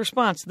correct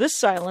response. This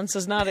silence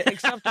is not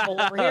acceptable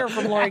over here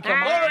from Laurie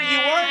Kilmartin. Laura, you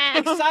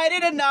weren't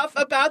excited enough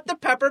about the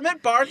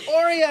peppermint bark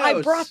Oreos.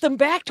 I brought them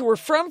back to her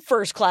from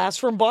first class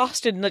from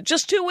Boston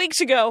just 2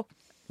 weeks ago.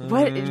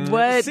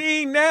 What?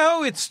 See,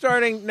 now it's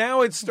starting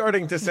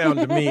to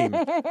sound mean.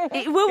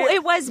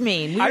 It was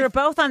mean. We were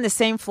both on the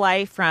same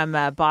flight from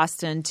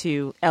Boston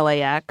to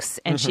LAX,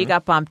 and she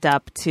got bumped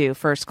up to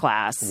first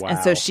class. Wow. And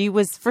so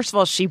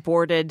she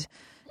boarded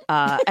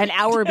an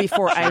hour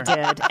before I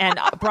did and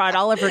brought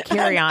all of her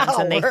carry-ons,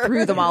 and they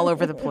threw them all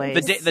over the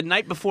place. The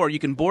night before, you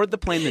can board the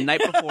plane the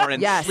night before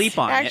and Yes. sleep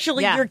on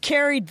Actually, Yeah. you're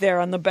carried there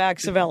on the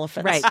backs of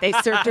elephants. Right. They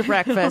served her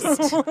breakfast,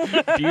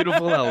 it.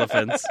 Beautiful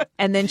elephants.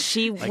 and then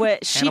she Hannibal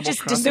just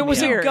Crossing. There was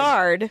a disappeared.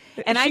 guard.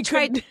 And I She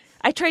tried. couldn't-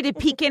 I tried to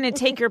peek in and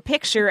take your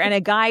picture, and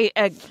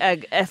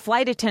a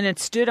flight attendant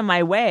stood in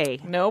my way.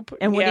 Nope.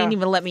 And wouldn't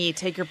even let me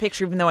take your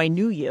picture, even though I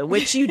knew you,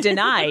 which you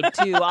denied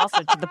to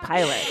the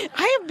pilot.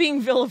 I am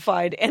being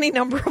vilified any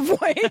number of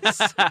ways.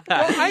 Well,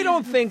 I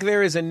don't think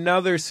there is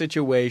another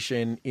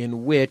situation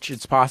in which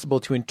it's possible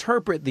to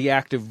interpret the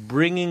act of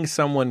bringing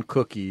someone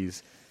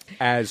cookies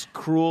as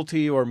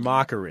cruelty or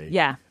mockery.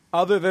 Yeah.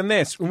 Other than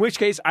this, in which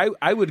case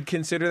I would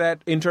consider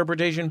that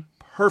interpretation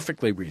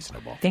perfectly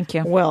reasonable. Thank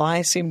you. Well,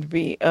 I seem to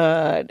be.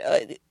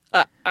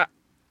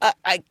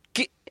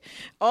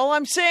 All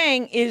I'm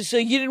saying is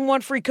you didn't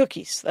want free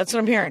cookies. That's what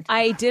I'm hearing.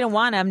 I didn't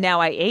want them.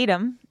 Now I ate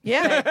them.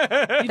 Yeah,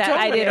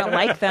 I didn't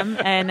like them,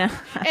 and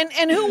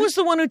who was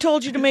the one who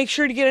told you to make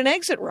sure to get an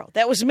exit row?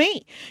 That was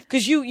me,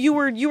 because you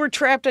were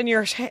trapped on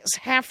your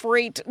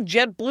half-rate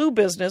JetBlue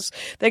business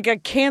that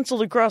got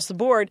canceled across the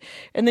board,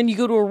 and then you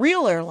go to a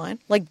real airline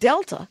like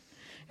Delta.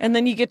 And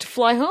then you get to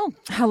fly home.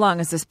 How long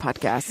is this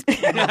podcast?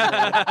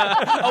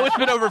 Oh, it's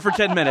been over for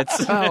 10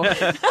 minutes.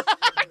 Oh.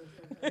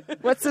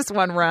 What's this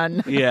one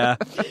run? Yeah.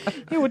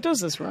 Yeah, what does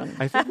this run?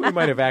 I think we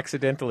might have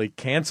accidentally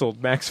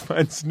canceled Max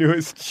Fun's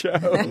newest show,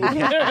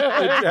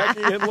 the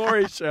Jackie and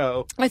Laurie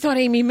show. I thought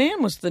Amy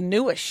Mann was the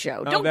newest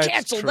show. Don't that's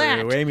cancel true.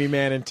 that. Amy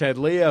Mann and Ted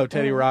Leo,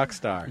 Teddy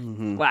Rockstar.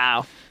 Mm-hmm.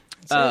 Wow.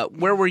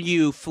 Where were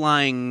you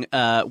flying?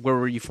 Where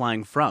were you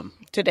flying from?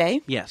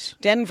 Today? Yes.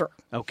 Denver.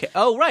 Okay.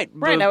 Oh, right.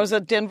 Right. I was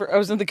at Denver. I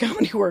was in the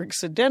Comedy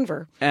Works at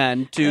Denver.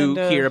 And to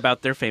hear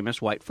about their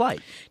famous white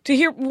flight.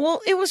 Well,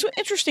 it was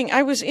interesting.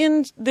 I was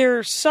in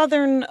their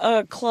southern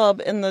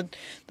club in the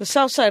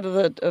south side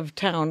of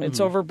town. It's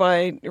over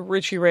by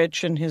Richie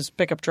Rich and his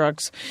pickup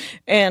trucks.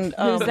 And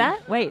who's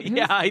that? Wait.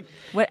 Yeah. I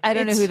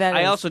don't know who that is.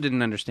 I also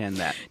didn't understand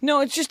that.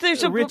 No, it's just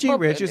there's Richie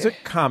Rich is a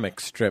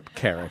comic strip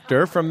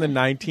character from the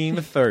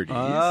 1930s.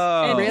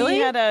 Oh. And really? He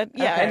had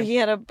and he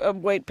had a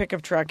white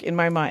pickup truck in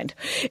my mind.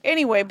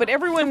 Anyway, but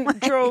everyone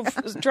drive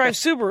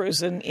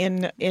Subarus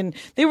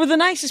in they were the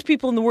nicest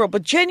people in the world,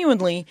 but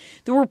genuinely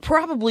there were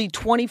probably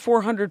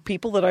 2,400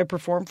 people that I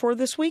performed for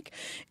this week,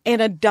 and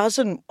a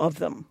dozen of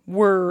them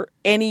were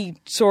any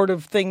sort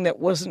of thing that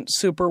wasn't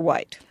super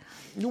white.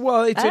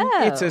 Well,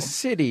 it's a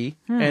city,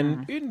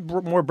 and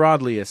more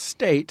broadly a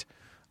state,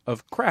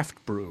 of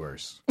craft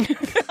brewers.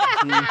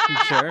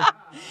 Sure.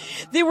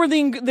 They were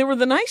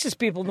the nicest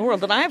people in the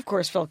world, and I, of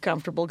course, felt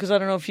comfortable because I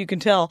don't know if you can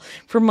tell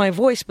from my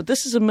voice, but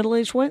this is a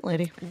middle-aged white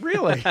lady.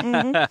 Really?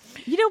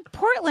 Mm-hmm. You know,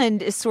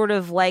 Portland is sort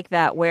of like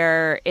that,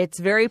 where it's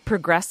very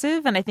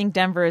progressive, and I think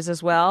Denver is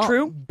as well.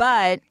 True.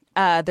 But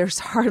there's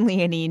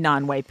hardly any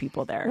non-white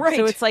people there. Right.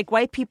 So it's like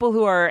white people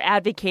who are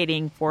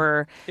advocating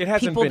for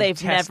people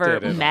they've never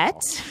met.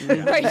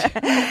 Right.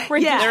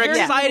 Yeah. They're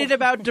excited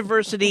about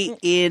diversity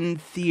in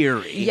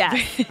theory.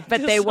 Yeah,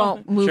 but they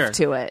won't move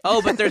to it.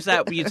 Oh, but there's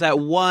that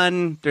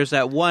one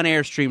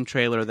Airstream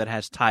trailer that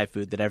has Thai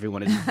food that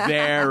everyone is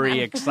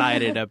very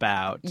excited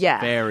about.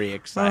 Yeah. Very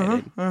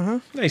excited.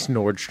 Nice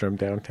Nordstrom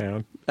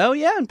downtown. Oh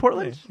yeah, in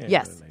Portland. Yeah,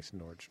 Yes. Nice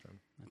Nordstrom.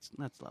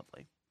 That's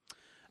lovely.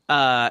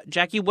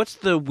 Jackie, what's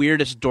the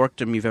weirdest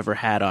dorkdom you've ever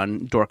had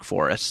on Dork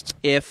Forest?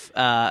 If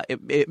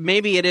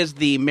maybe it is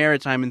the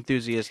maritime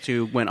enthusiast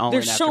who went all in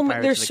after Pirates of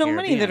the There's so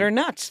many Caribbean. that are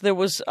nuts. There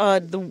was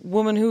the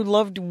woman who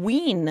loved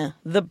Ween,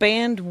 the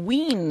band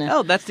Ween.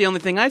 Oh, that's the only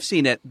thing I've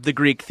seen at the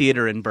Greek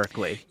Theater in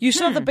Berkeley. You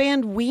saw the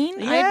band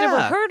Ween? I had Yeah.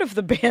 never heard of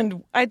the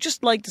band. I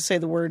just like to say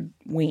the word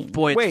Ween.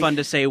 Boy, it's Wait. fun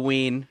to say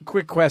ween.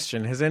 Quick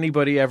question. Has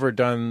anybody ever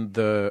done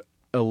the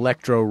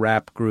electro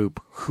rap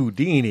group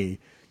Houdini?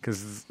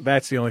 Because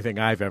that's the only thing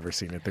I've ever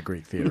seen at the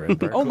Greek Theater in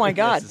Berkeley. Oh, my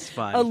God. This is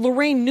fun.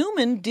 Lorraine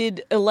Newman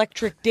did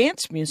electric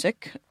dance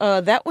music.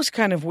 That was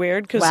kind of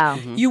weird because Wow.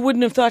 you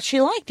wouldn't have thought she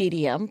liked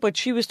EDM, but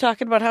she was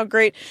talking about how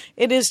great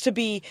it is to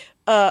be,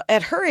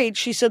 at her age,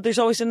 she said there's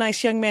always a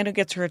nice young man who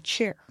gets her a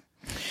chair.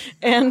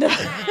 And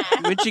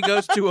When she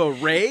goes to a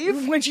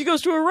rave? when she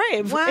goes to a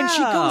rave,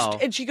 Wow.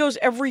 and she goes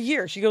every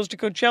year. She goes to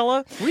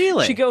Coachella.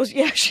 Really? She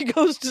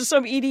goes to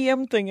some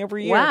EDM thing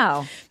every year.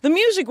 Wow. The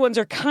music ones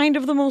are kind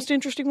of the most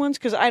interesting ones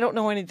because I don't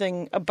know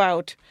anything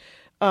about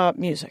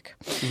music.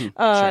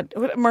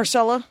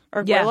 Marcella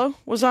Arguello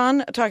was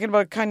on talking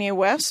about Kanye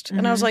West,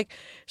 and I was like,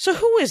 so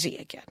who is he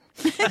again?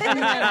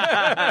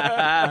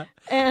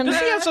 And Does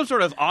he have some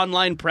sort of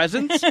online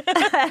presence?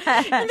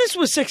 and this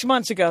was 6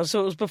 months ago,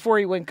 so it was before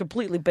he went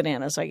completely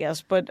bananas, I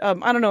guess. But I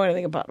don't know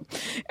anything about him.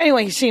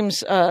 Anyway, he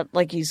seems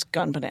like he's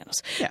gone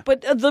bananas. Yeah.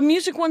 But the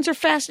music ones are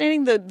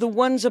fascinating. The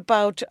ones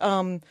about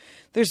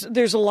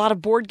there's a lot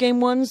of board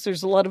game ones.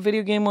 There's a lot of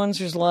video game ones.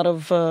 There's a lot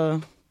of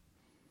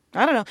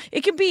I don't know.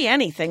 It can be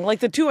anything. Like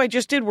the two I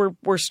just did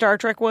were Star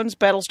Trek ones,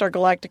 Battlestar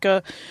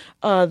Galactica,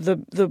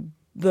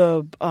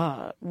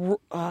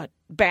 the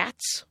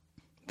bats.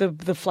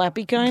 the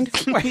flappy kind.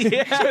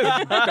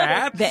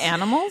 Bats? The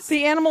animals?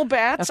 The animal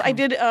bats. Okay. I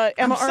did Emma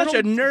I'm Arnold. such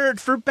a nerd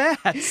for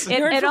bats.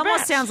 It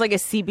almost sounds like a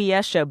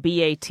CBS show,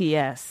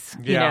 BATS.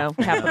 You know,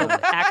 capital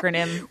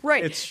acronym.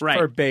 Right. It's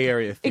for Bay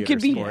Area theater It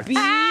could be sports.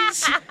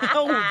 bees.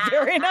 Oh,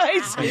 very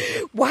nice.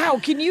 Wow.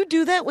 Can you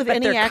do that with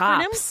any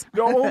acronym? Cops.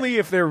 No, only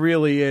if there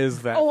really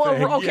is that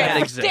thing. Okay.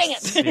 That Dang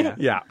exists. it.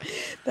 Yeah.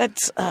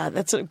 That's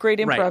a great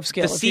improv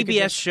skill. The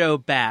CBS show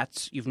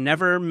Bats. You've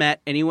never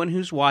met anyone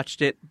who's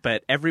watched it,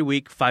 but every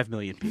week 5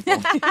 million people.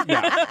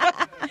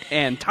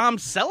 And Tom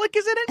Selleck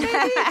is in it,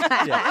 maybe?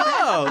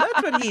 Oh,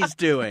 that's what he's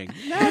doing.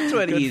 That's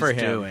what he's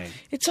doing.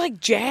 It's like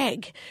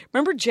Jag.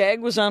 Remember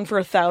Jag was on for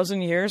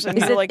 1,000 years? And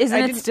Isn't like,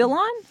 it still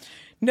on?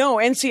 No,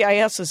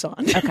 NCIS is on.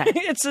 Okay.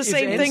 It's the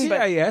same thing.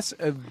 But NCIS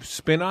a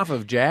spin-off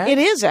of Jag? it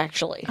is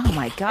actually. Oh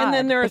my god! And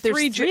then there are But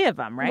there's three of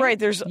them, right? Right.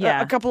 There's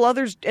a couple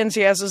other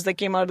NCISs that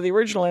came out of the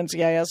original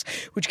NCIS,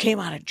 which came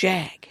out of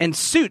Jag. And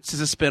Suits is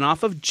a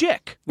spin-off of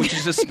Jick, which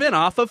is a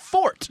spin-off of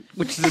Fort,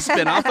 which is a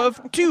spin-off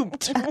of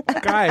Tubed.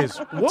 Guys,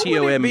 what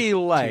would it be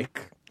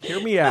like? Hear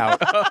me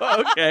out.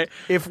 Okay.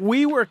 If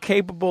we were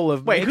capable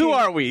of who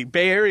are we?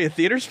 Bay Area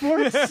Theater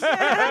Sports?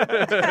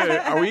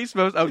 Are we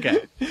supposed...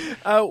 Okay.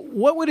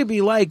 What would it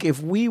be like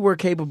if we were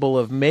capable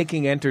of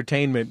making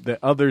entertainment that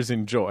others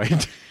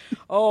enjoyed?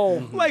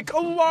 Oh. Like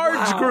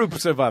large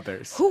groups of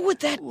others. Who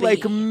would that be?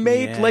 Like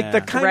like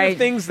the kind of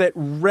things that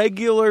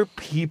regular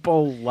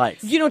people like.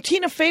 You know,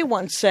 Tina Fey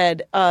once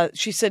said,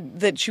 she said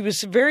that she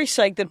was very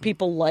psyched that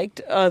people liked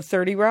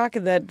 30 Rock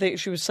and that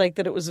she was psyched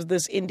that it was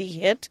this indie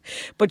hit.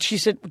 But she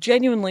said,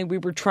 genuinely, we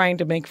were trying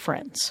to make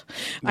friends.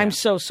 Yeah. I'm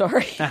so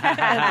sorry.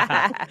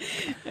 I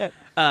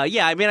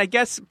mean, I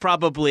guess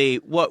probably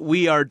what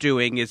we are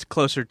doing is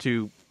closer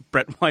to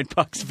Brett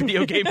Weinbach's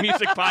video game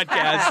music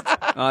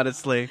podcast,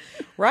 honestly.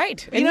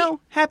 Right. And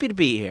happy to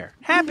be here.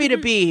 Happy to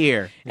be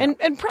here. And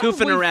probably...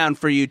 Goofing around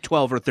for you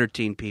 12 or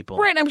 13 people.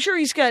 Right. I'm sure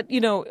he's got,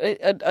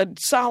 a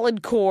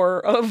solid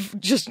core of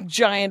just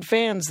giant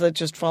fans that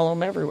just follow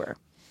him everywhere.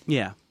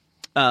 Yeah.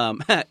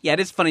 It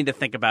is funny to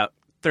think about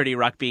 30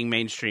 Rock being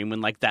mainstream when,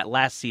 like, that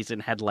last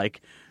season had,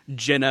 like,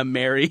 Jenna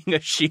marrying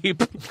a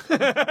sheep.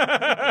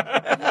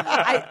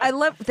 I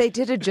love they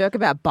did a joke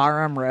about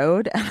Barham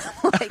Road. And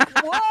I'm like,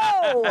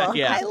 whoa!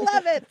 Yeah. I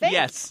love it.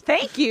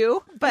 Thank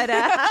you. But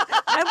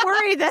I'm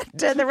worried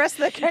that the rest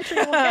of the country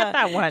won't get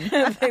that one.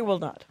 They will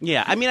not.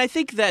 Yeah, I mean, I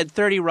think that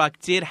 30 Rock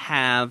did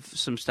have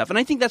some stuff, and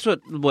I think that's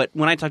what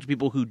when I talk to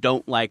people who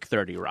don't like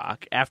 30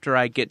 Rock, after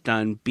I get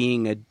done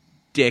being a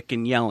dick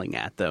and yelling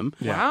at them,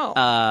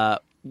 wow.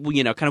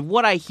 Kind of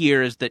what I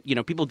hear is that,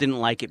 people didn't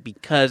like it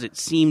because it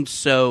seemed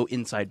so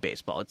inside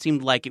baseball. It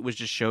seemed like it was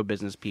just show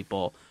business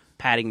people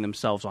patting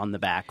themselves on the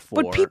back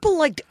for... But people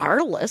liked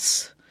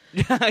Arliss.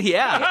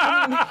 Yeah.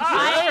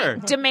 I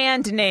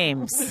demand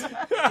names.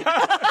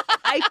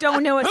 I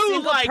don't know a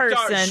single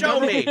person. Show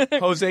me.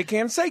 Jose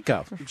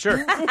Canseco. Sure.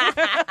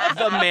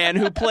 The man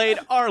who played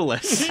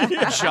Arliss.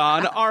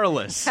 John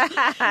Arliss.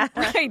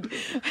 Right.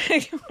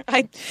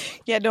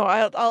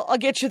 I'll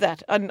get you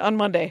that on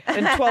Monday.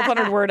 In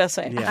 1,200-word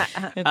essay.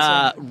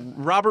 Yeah.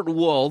 Robert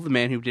Wool, the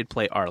man who did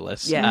play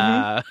Arliss,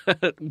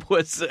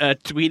 was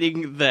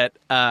tweeting that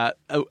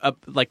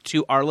like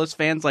two Arliss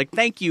fans, like,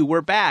 thank you,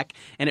 we're back.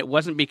 And it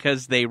wasn't because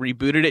they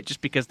rebooted it,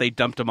 just because they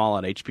dumped them all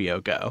on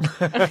HBO Go.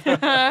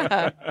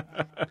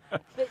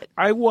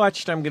 I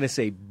watched, I'm going to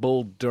say,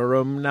 Bull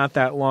Durham not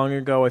that long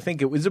ago. I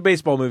think it was a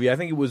baseball movie. I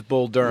think it was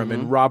Bull Durham,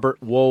 and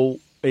Robert Wool,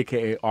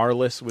 a.k.a.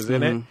 Arliss, was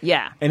in it.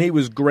 Yeah. And he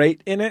was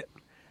great in it.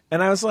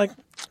 And I was like,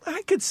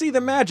 I could see the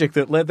magic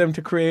that led them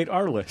to create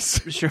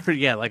Arliss. Sure,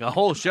 yeah, like a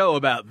whole show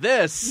about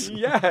this.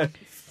 Yes.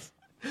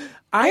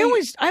 I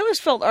always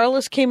felt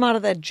Arliss came out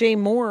of that Jay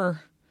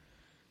Moore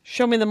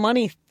Show Me the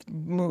Money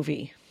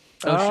movie.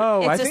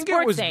 I think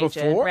it was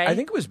before. Right? I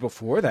think it was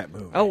before that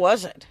movie. Oh,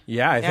 was it?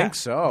 Yeah, I think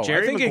so.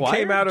 Jerry I think Maguire? it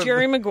came out of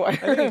Jerry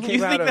Maguire. You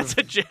think that's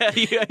a Jay?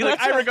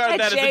 I regard that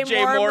as a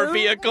Jay Moore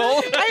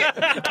vehicle.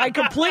 I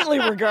completely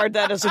regard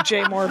that as a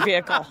Jay Moore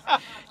vehicle.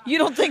 You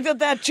don't think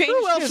that changed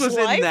Who else his was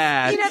life? in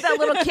that? You know that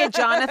little kid,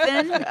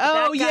 Jonathan?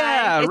 Oh,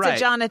 yeah, It's a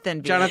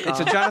Jonathan vehicle. It's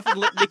a Jonathan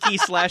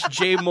Lipnicki /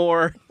 Jay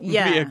Moore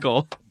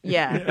vehicle.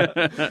 Yeah.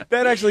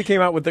 That actually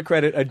came out with the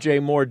credit a Jay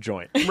Moore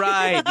joint.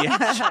 Right,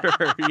 yeah,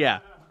 sure,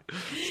 yeah.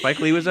 Spike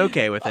Lee was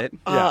okay with it.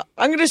 I'm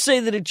going to say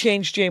that it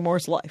changed Jay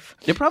Moore's life.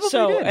 It probably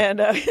did.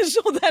 And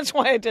so that's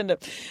why I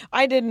didn't.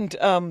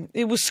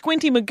 It was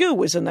Squinty Magoo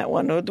was in that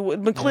one. The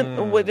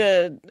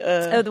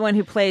one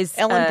who plays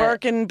Ellen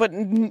Barkin, but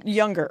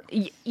younger.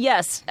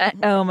 Yes.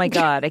 Oh my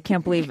God, I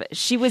can't believe it.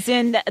 She was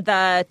in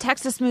the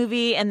Texas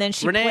movie, and then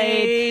she Renee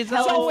played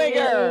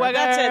Zellweger.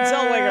 That's it,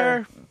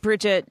 Zellweger.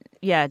 Bridget.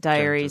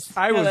 Diaries.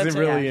 I wasn't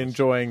really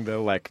enjoying the,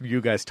 like,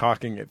 you guys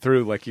talking it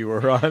through like you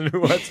were on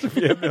Who Wants to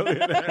Be a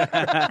Millionaire.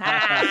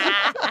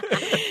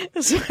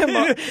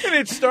 And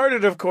it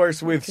started, of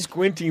course, with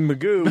Squinty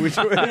Magoo, which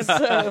was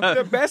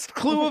the best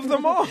clue of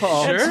them all.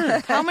 Sure.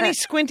 How many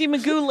Squinty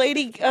Magoo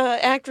lady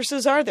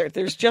actresses are there?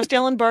 There's just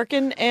Ellen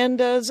Barkin and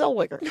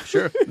Zellweger.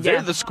 Sure.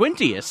 They're the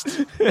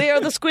squintiest. They are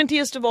the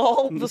squintiest of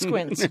all the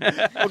squints.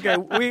 Okay,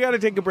 we got to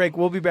take a break.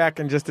 We'll be back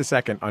in just a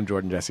second on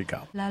Jordan Jesse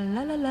Go. La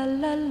la la la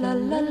la la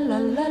la la la.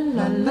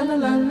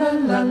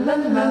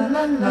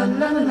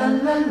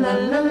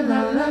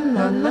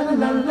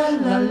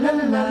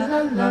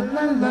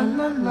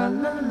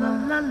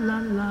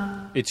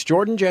 It's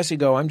Jordan Jesse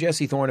Go. I'm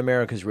Jesse Thorne,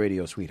 America's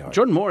radio sweetheart.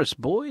 Jordan Morris,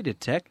 boy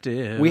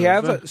detective. We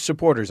have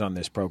supporters on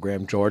this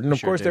program, Jordan. Of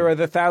Sure course, do. there are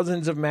the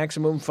thousands of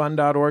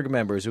MaximumFun.org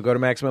members who go to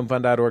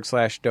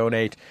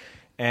MaximumFun.org/donate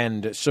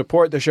and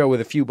support the show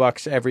with a few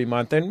bucks every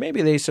month. And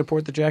maybe they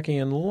support the Jackie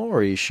and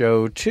Laurie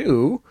show,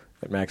 too,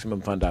 at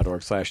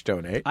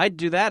MaximumFun.org/donate. I'd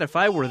do that if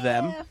I were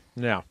them.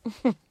 No.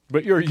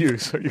 But you're you,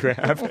 so you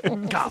have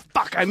it. God,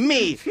 fuck, I'm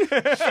me. Shit.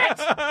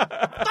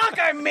 Fuck,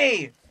 I'm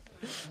me.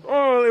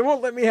 Oh, they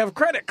won't let me have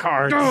credit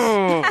cards.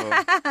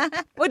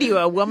 What are you,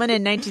 a woman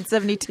in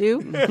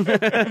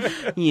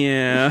 1972?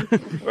 Yeah.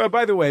 Well,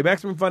 by the way,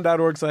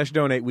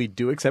 MaximumFun.org/donate, we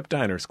do accept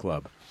Diners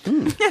Club.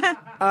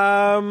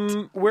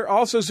 We're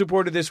also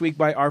supported this week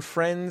by our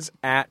friends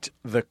at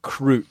The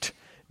Croot.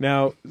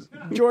 Now,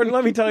 Jordan,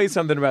 let me tell you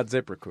something about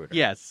ZipRecruiter.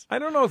 Yes. I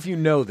don't know if you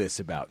know this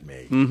about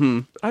me. Mm-hmm.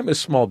 I'm a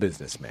small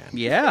businessman.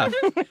 Yeah.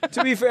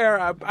 To be fair,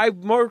 I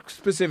more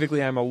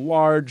specifically, I'm a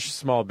large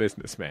small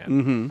businessman.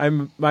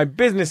 Mm-hmm. My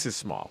business is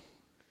small.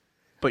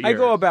 But I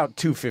go about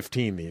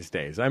 215 these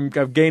days.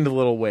 I've gained a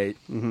little weight.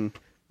 $1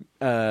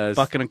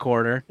 and a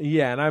quarter.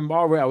 Yeah, and I'm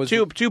already. I was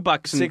 $2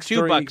 and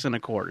 $2 and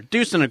a quarter.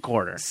 Deuce and a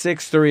quarter.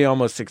 6'3",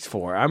 almost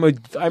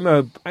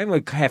 6'4". I'm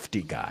a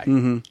hefty guy.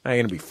 Mm-hmm. I'm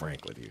going to be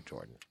frank with you,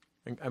 Jordan.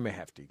 I'm a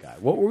hefty guy.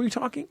 What were we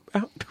talking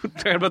about?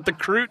 Talking about the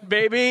Croot,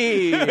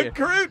 baby.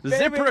 Croot, baby.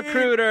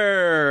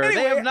 ZipRecruiter.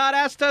 Anyway, They have not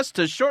asked us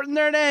to shorten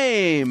their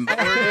name. But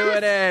we're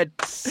doing it.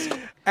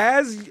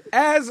 As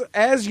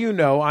you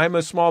know, I'm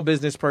a small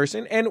business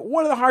person, and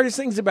one of the hardest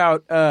things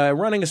about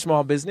running a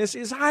small business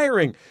is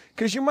hiring,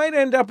 because you might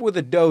end up with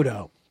a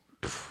dodo.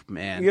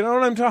 Man. You know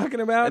what I'm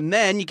talking about? And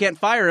then you can't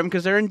fire him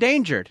because they're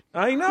endangered.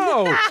 I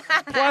know.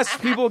 Plus,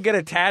 people get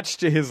attached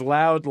to his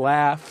loud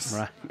laughs.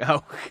 Right.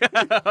 Oh,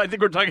 I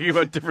think we're talking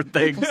about different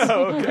things.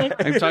 Oh, okay.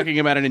 I'm talking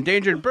about an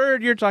endangered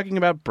bird. You're talking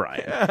about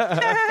Brian.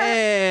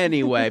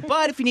 Anyway,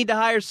 but if you need to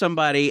hire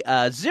somebody,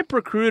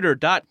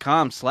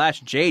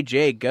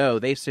 ZipRecruiter.com/JJGo.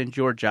 They send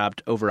your job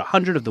to over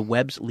 100 of the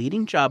web's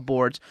leading job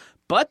boards,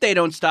 but they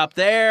don't stop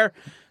there.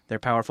 Their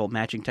powerful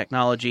matching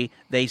technology,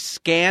 they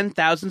scan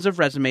thousands of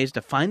resumes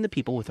to find the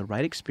people with the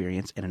right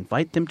experience and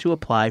invite them to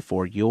apply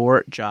for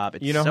your job.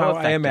 It's You know so how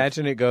effective. I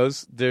imagine it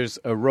goes? There's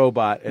a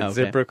robot at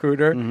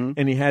ZipRecruiter,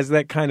 and he has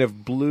that kind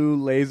of blue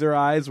laser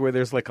eyes where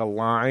there's like a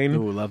line.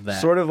 Ooh, love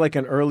that. Sort of like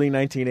an early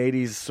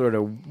 1980s sort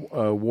of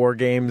War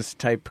Games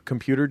type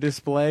computer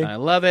display. I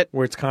love it.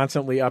 Where it's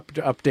constantly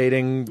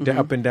updating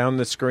up and down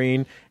the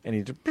screen, and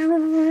he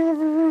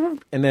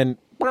and then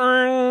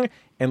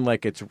and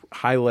like it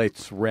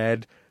highlights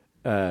red.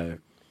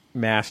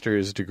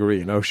 Master's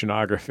degree in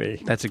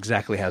oceanography. That's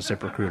exactly how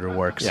ZipRecruiter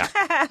works. Yeah.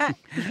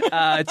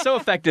 It's so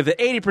effective that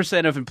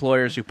 80% of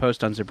employers who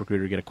post on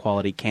ZipRecruiter get a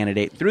quality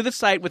candidate through the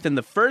site within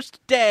the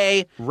first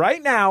day.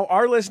 Right now,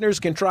 our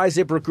listeners can try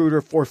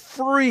ZipRecruiter for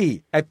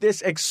free at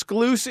this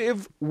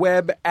exclusive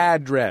web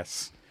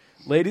address.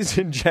 Ladies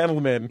and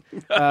gentlemen,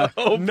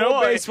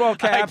 no baseball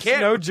caps,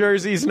 no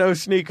jerseys, no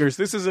sneakers.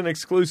 This is an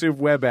exclusive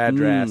web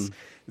address.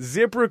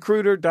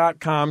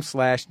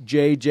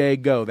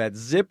 ZipRecruiter.com/JJGo. That's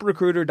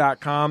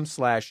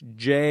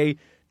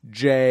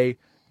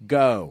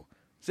ZipRecruiter.com/JJGo.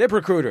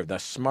 ZipRecruiter, the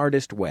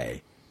smartest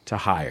way to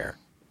hire.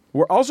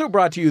 We're also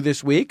brought to you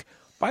this week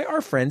by our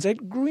friends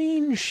at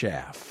Green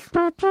Chef.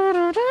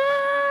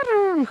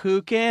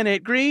 Who can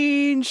it,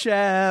 Green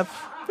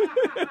Chef?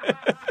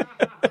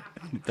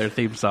 Their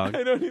theme song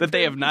that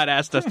they have not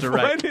asked us to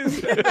write. What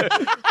is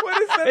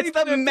that? It's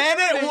the Men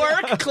at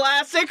Work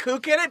classic. Who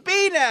can it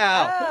be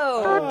now?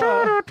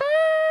 Oh.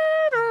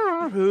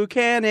 Who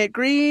can it,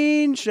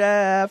 Green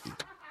Chef?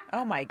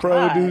 Oh, my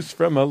God. Produce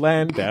from a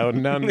land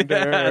down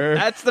under.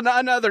 That's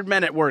another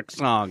Men at Work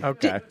song.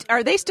 Okay.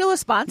 Are they still a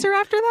sponsor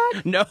after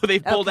that? No,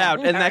 they've pulled out,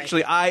 and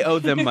actually, I owe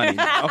them money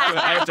now.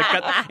 I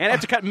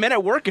have to cut Men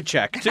at Work a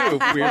check too.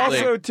 Weirdly.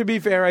 Also, to be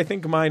fair, I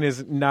think mine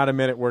is not a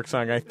Men at Work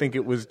song. I think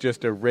it was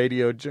just a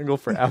radio jingle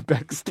for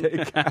Outback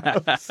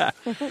Steakhouse.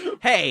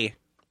 Hey,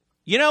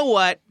 you know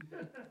what?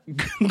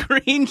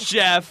 Green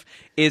Chef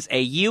is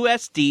a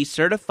USD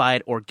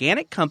certified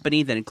organic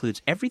company that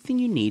includes everything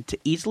you need to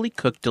easily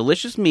cook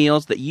delicious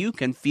meals that you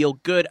can feel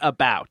good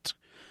about.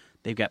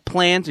 They've got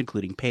plans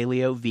including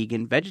paleo,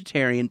 vegan,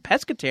 vegetarian,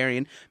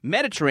 pescatarian,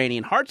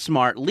 Mediterranean, heart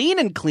smart, lean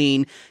and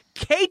clean,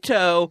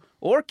 keto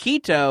or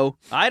keto.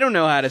 I don't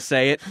know how to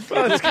say it.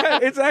 Well,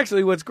 it's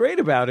actually what's great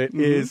about it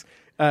is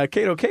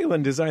Kato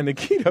Kalin designed the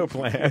keto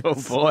plans. Oh,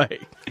 boy.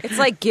 It's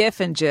like GIF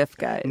and GIF,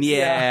 guys.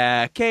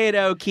 Yeah.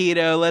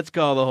 Keto, let's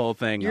call the whole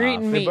thing You're off.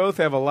 eating They meat. both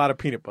have a lot of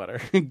peanut butter.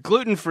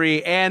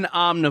 Gluten-free and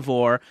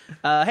omnivore.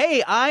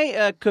 Hey,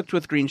 I cooked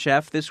with Green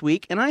Chef this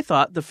week, and I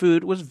thought the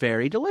food was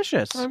very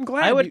delicious. I'm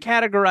glad I would you-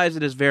 categorize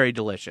it as very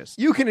delicious.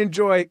 You can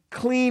enjoy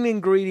clean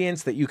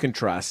ingredients that you can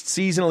trust,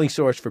 seasonally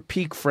sourced for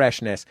peak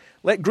freshness.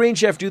 Let Green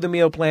Chef do the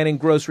meal planning,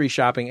 grocery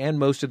shopping, and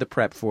most of the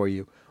prep for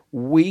you,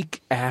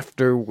 week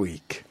after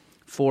week.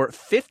 For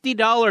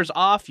 $50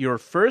 off your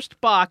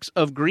first box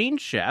of Green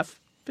Chef,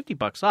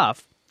 $50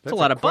 off. That's a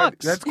lot of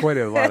bucks. That's quite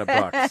a lot of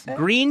bucks.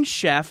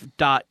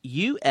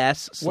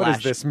 greenchef.us What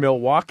is this,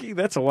 Milwaukee?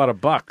 That's a lot of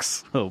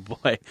bucks. Oh,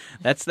 boy.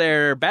 That's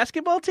their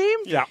basketball team?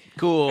 Yeah.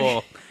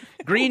 Cool.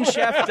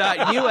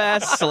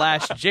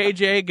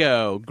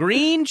 greenchef.us/JJGo.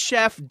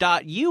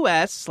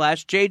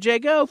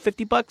 greenchef.us/JJGo.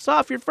 $50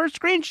 off your first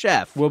Green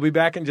Chef. We'll be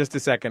back in just a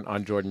second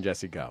on Jordan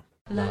Jesse Go.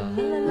 Love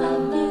you,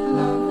 love you,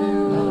 love you,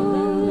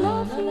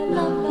 love you,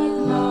 love you,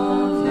 love you,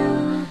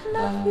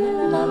 love you, love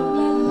you,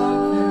 love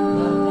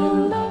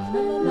you, love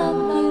you, love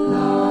you,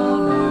 love you, love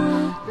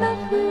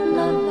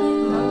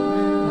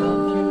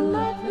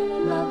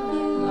you,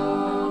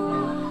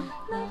 love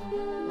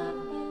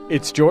you,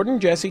 It's Jordan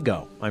Jesse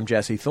Go. I'm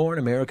Jesse Thorne,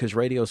 America's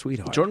radio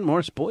sweetheart. Jordan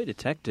Morris, boy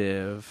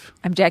detective.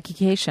 I'm Jackie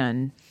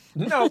Kashian.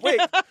 No, wait.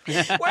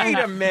 Wait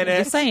a minute.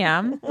 Yes, I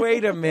am.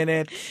 Wait a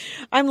minute.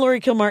 I'm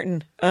Laurie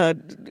Kilmartin,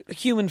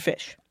 human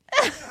fish.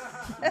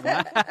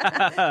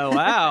 Oh,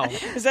 wow.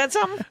 Is that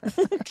something?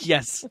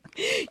 Yes.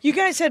 You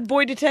guys had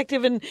Boy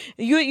Detective, and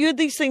you had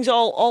these things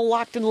all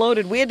locked and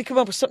loaded. We had to come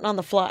up with something on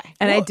the fly.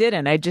 And I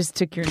didn't. I just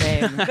took your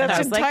name.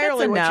 That's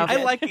entirely what you enough. did.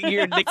 I like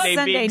your nickname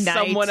Sunday being night.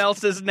 someone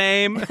else's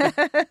name.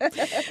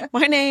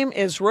 My name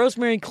is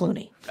Rosemary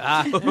Clooney.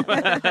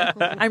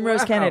 I'm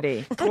Rose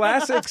Kennedy.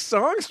 Classic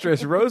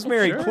songstress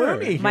Rosemary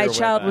Clooney. My here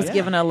child with was us.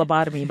 given a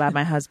lobotomy by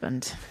my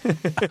husband.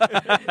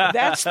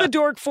 That's the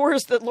Dork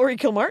Forest that Laurie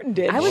Kilmartin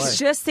did. I was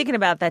just thinking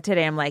about that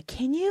today. I'm like,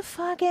 can you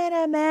fucking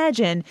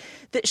imagine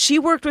that she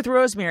worked with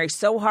Rosemary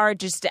so hard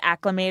just to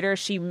acclimate her?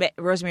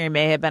 Rosemary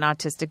may have been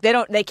autistic.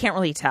 They can't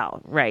really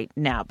tell right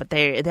now, but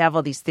they have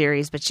all these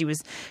theories. But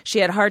she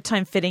had a hard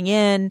time fitting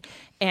in,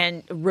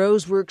 and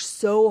Rose worked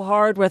so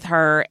hard with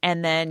her,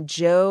 and then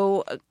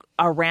Joe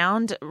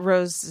around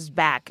Rose's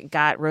back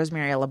got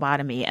Rosemary a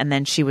lobotomy, and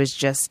then she was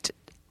just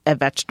a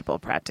vegetable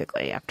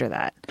practically after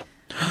that.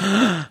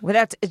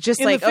 Without just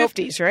In like the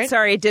 50s, right?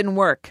 Sorry, it didn't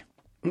work.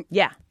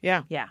 Yeah.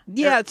 Yeah. Yeah.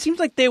 Yeah, it seems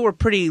like they were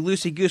pretty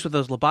loosey-goose with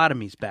those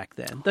lobotomies back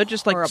then. They'd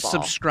just, like, Horrible.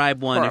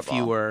 subscribe one if you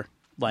Horrible. were,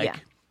 like, Yeah.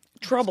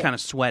 Trouble. kind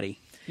of sweaty.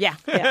 Yeah.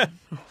 Yeah.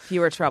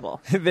 You were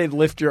trouble. They'd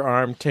lift your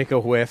arm, take a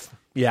whiff.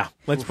 Yeah,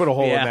 let's put a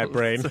hole Yeah. in that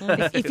brain.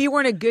 If you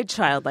weren't a good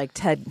child like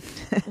Ted,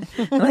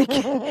 like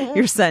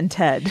your son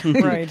Ted,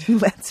 Right. who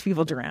lets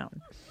people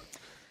drown.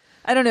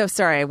 I don't know.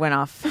 Sorry, I went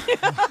off. I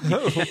don't know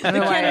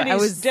why. Kennedy's I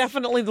was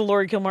definitely the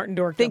Laurie Kilmartin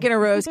Dork. thinking of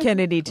Rose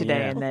Kennedy today,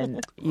 Yeah. and then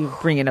you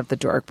bringing up the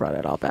dork brought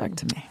it all back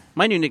to me.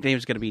 My new nickname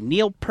is going to be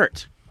Neil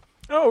Peart.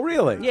 Oh,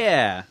 really?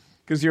 Yeah.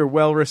 Because you're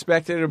well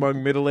respected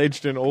among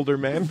middle-aged and older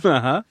men?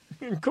 Uh-huh.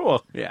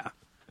 Cool. Yeah.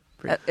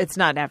 It's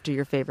not after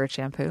your favorite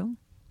shampoo.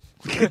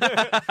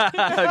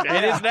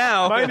 It is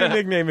now. My new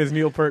nickname is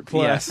Neil Peart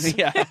Plus.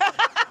 Yeah. Yeah.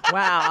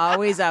 Wow,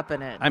 always up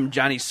in it. I'm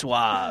Johnny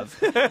Suave.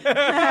 I'm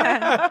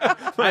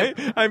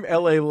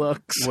L.A.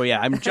 Lux. Well, yeah,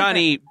 I'm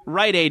Johnny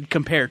Rite Aid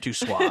compared to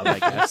Suave, I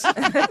guess.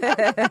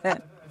 I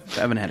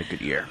haven't had a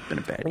good year. Been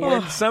a bad year.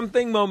 When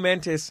something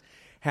momentous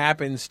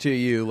happens to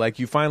you, like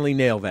you finally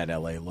nail that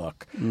LA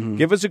look,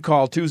 give us a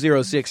call,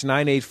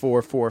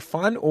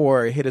 206-9844-FUN,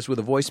 or hit us with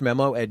a voice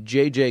memo at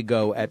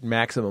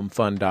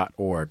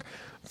jjgo@maximumfun.org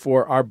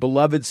for our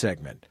beloved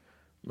segment,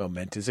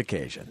 Momentous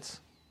Occasions.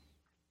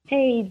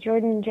 Hey,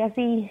 Jordan,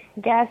 Jesse,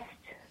 guest.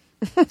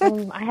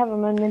 I have a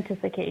momentous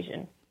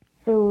occasion.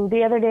 So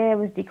the other day I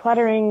was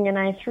decluttering and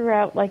I threw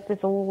out like this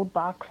old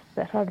box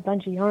that had a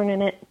bunch of yarn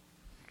in it.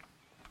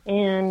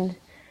 And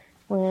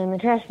when the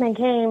trash man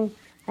came,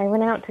 I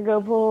went out to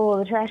go pull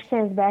the trash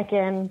cans back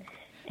in,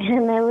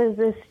 and there was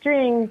this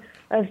string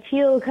of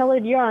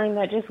teal-colored yarn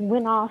that just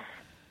went off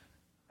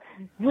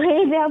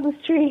way down the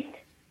street.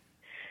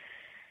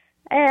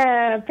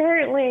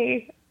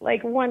 Apparently,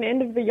 like, one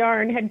end of the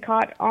yarn had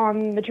caught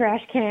on the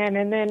trash can,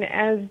 and then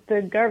as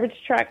the garbage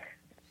truck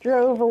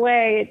drove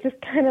away, it just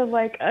kind of,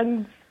 like,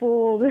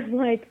 unspooled and,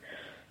 like,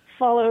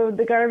 followed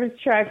the garbage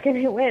truck, and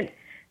it went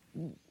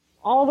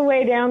all the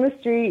way down the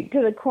street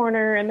to the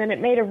corner, and then it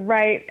made a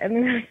right, and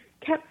then I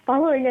kept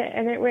following it,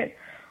 and it went,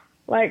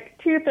 like,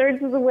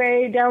 2/3 of the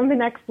way down the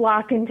next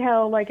block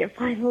until, like, it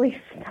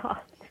finally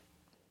stopped.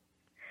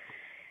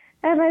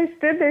 And I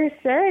stood there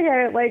staring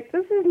at it like,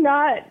 this is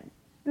not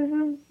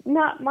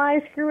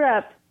my screw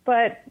up,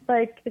 but,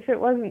 like, if it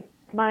wasn't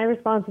my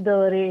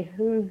responsibility,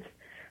 whose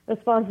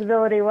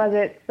responsibility was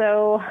it?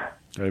 So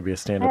Gotta be a I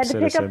stand-up had to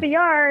citizen. pick up the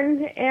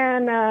yarn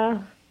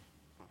and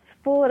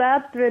spool it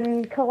up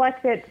and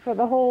collect it for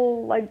the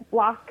whole, like,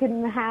 block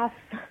and a half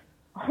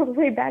all the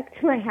way back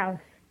to my house.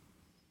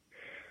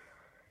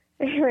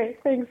 Anyway,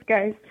 thanks,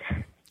 guys.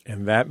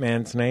 And that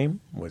man's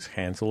name was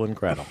Hansel and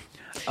Gretel.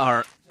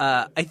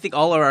 I think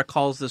all of our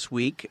calls this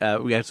week,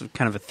 we have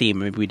kind of a theme.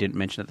 Maybe we didn't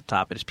mention at the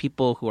top. It is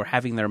people who are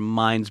having their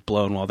minds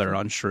blown while they're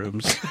on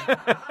shrooms.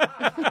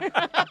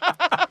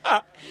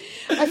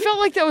 I felt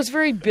like that was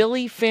very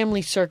Billy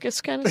Family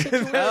Circus kind of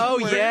situation. Oh,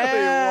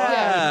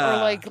 yeah.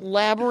 Or like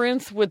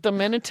Labyrinth with the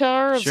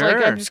Minotaur. It's like,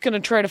 I'm just going to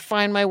try to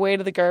find my way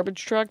to the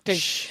garbage truck.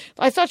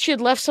 I thought she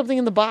had left something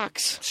in the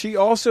box. She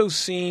also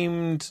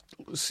seemed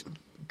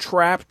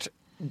trapped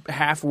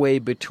halfway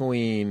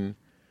between,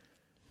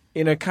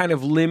 in a kind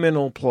of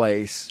liminal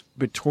place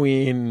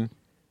between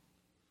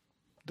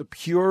the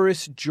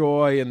purest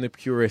joy and the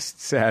purest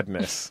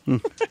sadness.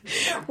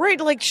 Right,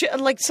 like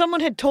someone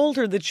had told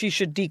her that she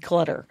should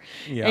declutter,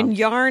 Yeah. and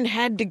yarn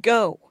had to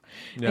go.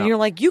 Yeah. And you're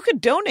like, you could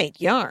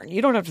donate yarn.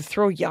 You don't have to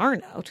throw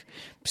yarn out.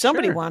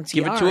 Somebody wants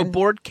Give yarn. it to a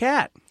bored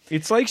cat.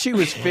 It's like she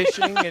was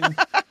fishing and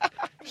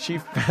she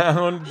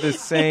found the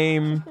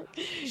same.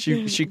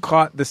 She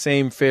caught the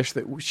same fish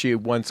that she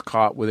had once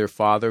caught with her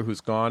father,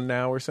 who's gone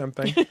now, or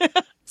something.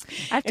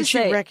 I have to And she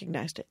say,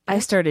 recognized it. I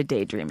started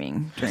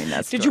daydreaming during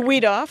that story. Did you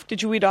weed off?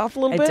 Did you weed off a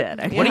little I bit?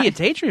 did. What are you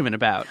daydreaming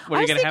about? What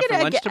are you I going was to have for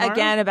thinking lunch tomorrow?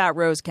 again about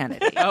Rose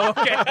Kennedy. Oh,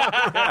 okay.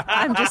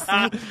 I'm just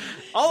like,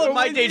 All of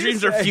my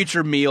daydreams are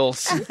future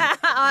meals.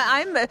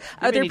 I'm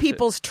other need to-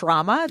 people's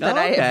trauma that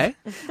okay.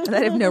 that I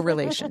have no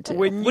relation to.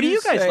 When What do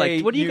you guys say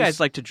like? What do you guys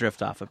like to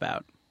drift off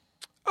about?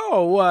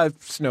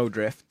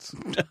 Snowdrifts.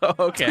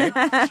 Okay.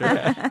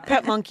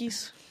 Pet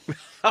monkeys.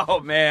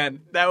 Oh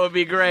man, that would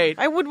be great.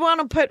 I would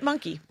want a pet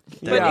monkey,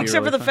 but Yeah.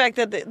 except for the fact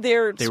that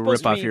they're They supposed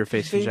rip to off be, your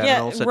face and yeah,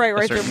 genitals at right.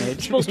 a certain They're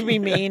age. supposed to be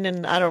mean,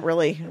 and I don't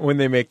really. When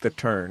they make the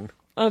turn.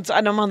 And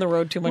I'm on the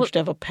road too much to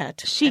have a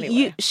pet. She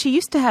anyway. she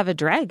used to have a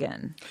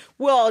dragon.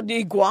 Well, the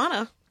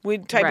iguana.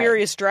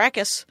 Tiberius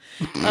Gracchus,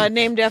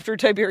 named after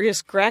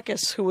Tiberius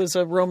Gracchus, who was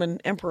a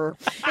Roman emperor.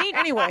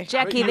 Anyway,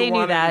 Jackie, You they knew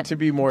wanted that. it to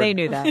be more They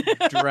knew that.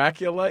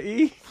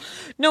 Dracula-y?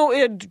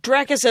 no,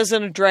 Dracus as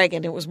in a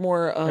dragon. It was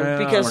more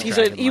because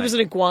more he was an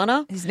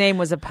iguana, His name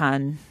was a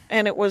pun.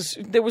 and there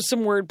was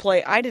some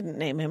wordplay. I didn't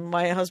name him;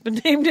 my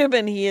husband named him,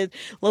 and he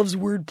loves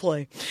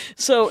wordplay.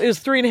 So it was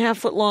 3.5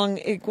 foot long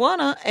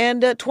iguana,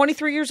 and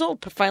 23 years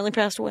old. Finally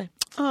passed away.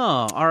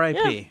 Oh,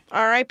 R.I.P.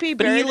 R.I.P.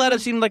 But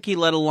it seemed like he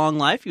led a long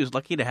life. He was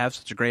lucky to have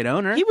such a great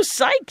owner. He was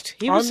psyched.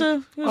 He was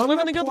on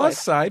living the a good plus life.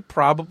 side,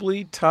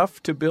 probably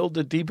tough to build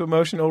a deep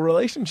emotional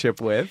relationship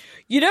with.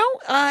 You know,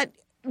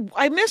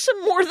 I miss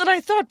him more than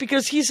I thought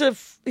because he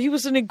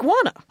was an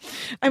iguana.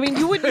 I mean,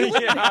 you would.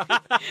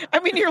 I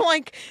mean, you're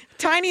like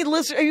tiny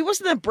lizard. He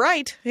wasn't that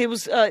bright. He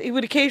was. He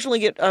would occasionally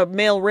get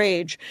male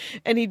rage,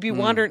 and he'd be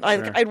wandering.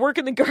 sure. I'd work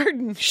in the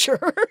garden,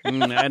 sure. I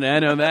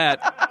know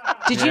that.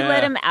 Did you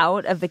let him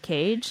out of the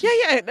cage?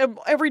 Yeah,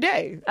 every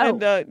day, Oh.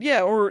 and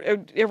or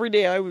every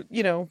day I would,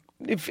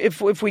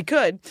 if we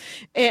could,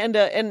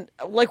 and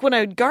like when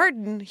I would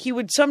garden, he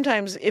would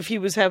sometimes, if he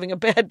was having a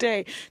bad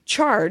day,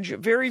 charge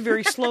very,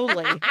 very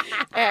slowly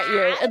at you.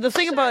 And the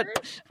thing about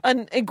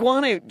an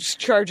iguana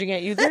charging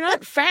at you, they're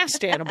not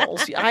fast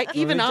animals. I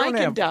They don't can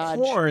have dodge.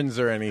 horns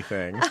or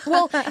anything.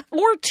 Well,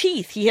 or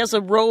teeth. He has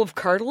a row of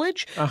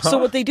cartilage. So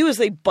what they do is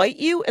they bite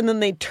you, and then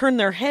they turn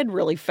their head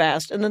really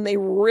fast, and then they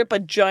rip a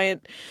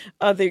giant.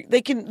 They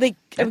That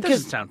doesn't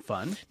because sound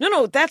fun.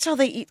 no, that's how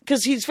they eat.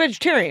 Because he's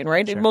vegetarian,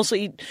 right? They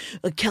mostly eat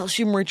a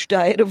calcium-rich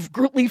diet of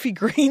leafy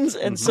greens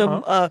and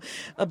some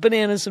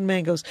bananas and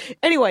mangoes.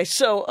 Anyway,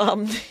 so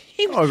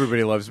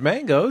Everybody loves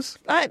mangoes.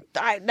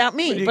 not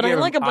me, You but I give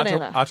like a them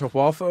banana.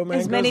 Atahualpa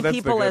mangoes. As many That's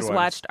the people good as one.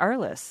 watched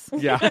Arliss.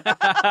 Yeah,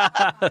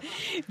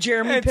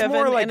 Jeremy it's Piven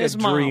more like and a his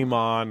mom. dream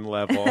on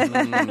level.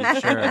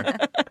 Sure.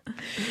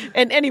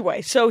 And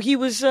anyway, so he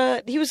was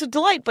a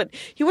delight, but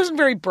he wasn't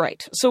very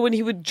bright. So when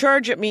he would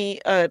charge at me,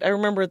 I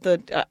remember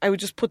I would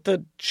just put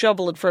the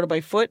shovel in front of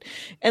my foot,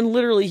 and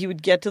literally he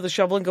would get to the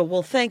shovel and go,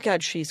 "Well, thank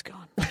God she's gone."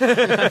 'Cause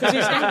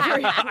he's not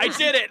very- I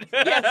did it.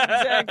 Yes,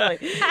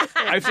 exactly.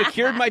 I've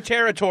secured my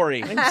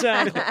territory.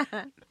 Exactly.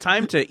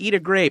 Time to eat a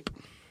grape.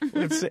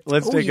 Let's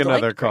take you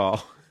another like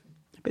call.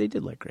 But he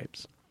did like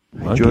grapes.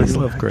 Monkeys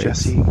love grapes.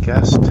 Jesse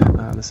guest.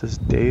 This is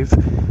Dave,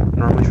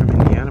 normally from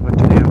Indiana, but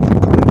today I'm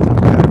from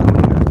Cleveland,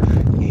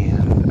 Patagonia,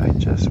 and I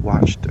just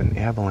watched an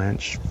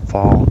avalanche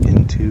fall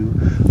into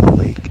a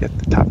lake at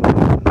the top of the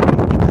mountain.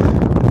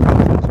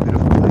 Probably the most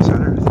beautiful place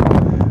on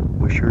earth.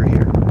 Wish you were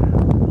here.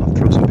 I'll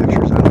throw some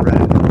pictures on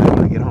Reddit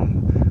when I get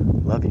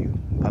home. Love you.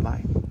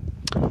 Bye-bye.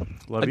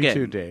 Love Again,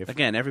 you too, Dave.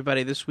 Again,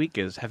 everybody this week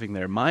is having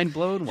their mind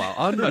blown while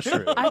on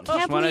mushrooms. I can't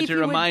Just wanted believe to you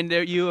would- remind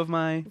you of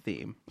my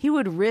theme. He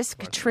would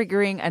risk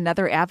triggering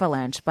another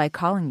avalanche by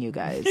calling you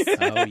guys.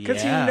 Oh,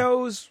 Because he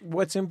knows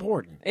what's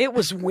important. It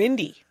was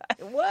windy.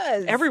 It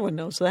was. Everyone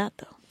knows that,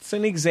 though. It's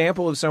an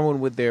example of someone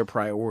with their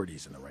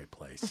priorities in the right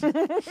place.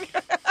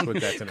 That's what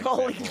that's an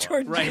Calling example of.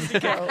 Jordan Right.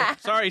 Jessica.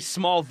 Sorry,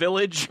 small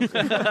village.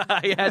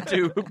 I had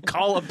to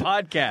call a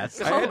podcast.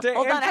 I had to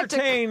Hold on,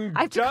 entertain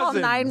I have to call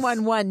dozens.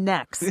 911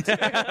 next.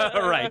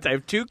 Right. I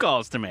have 2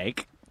 calls to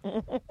make.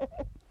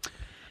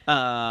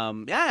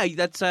 Yeah,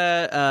 that's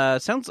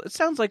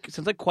sounds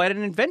like quite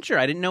an adventure.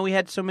 I didn't know we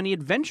had so many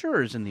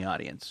adventurers in the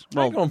audience.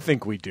 Well, I don't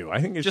think we do.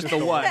 I think it's just the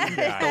one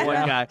guy. The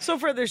one guy. So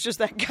far, there's just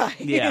that guy.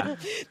 Yeah.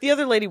 The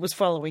other lady was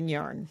following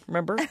yarn.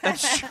 Remember?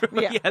 That's true.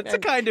 Yeah, it's a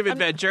kind of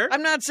adventure.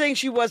 I'm not saying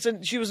she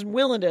wasn't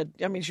willing to.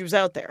 I mean, she was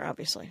out there,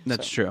 obviously.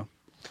 That's true.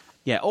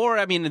 Yeah, or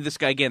I mean, this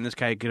guy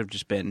could have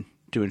just been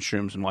doing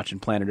shrooms and watching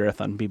Planet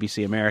Earth on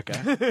BBC America.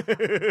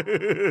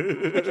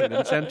 Which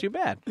didn't sound too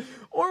bad.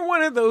 Or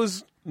one of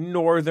those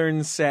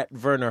northern set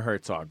Werner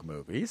Herzog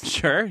movies.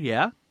 Sure,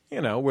 yeah.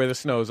 You know, where the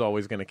snow's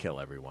always going to kill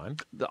everyone.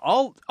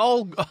 All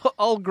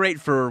great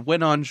for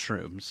when on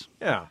shrooms.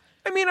 Yeah.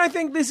 I mean, I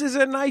think this is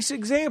a nice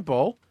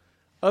example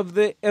of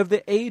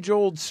the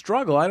age-old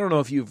struggle. I don't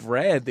know if you've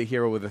read The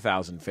Hero with a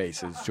Thousand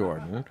Faces,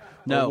 Jordan.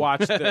 No.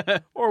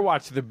 Or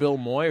watched the Bill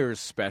Moyers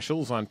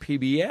specials on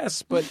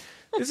PBS, but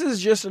this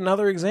is just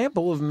another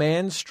example of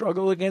man's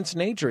struggle against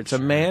nature. It's a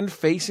man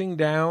facing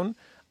down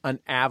an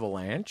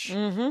avalanche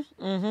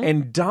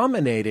and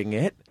dominating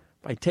it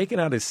by taking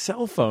out his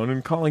cell phone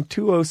and calling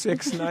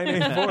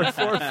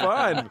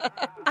 206-984-4FUN.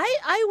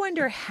 I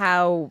wonder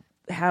how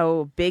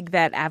big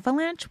that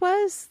avalanche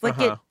was. Like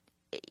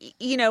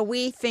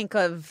we think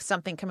of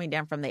something coming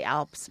down from the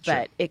Alps,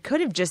 but it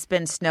could have just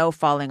been snow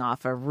falling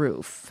off a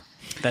roof.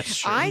 That's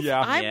true.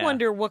 I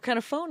wonder what kind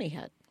of phone he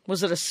had.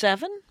 Was it a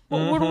 7?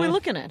 What are we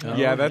looking at?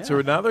 That's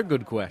another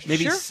good question.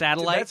 Maybe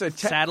satellite. That's a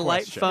tech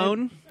satellite question.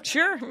 phone.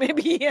 Sure,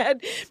 maybe he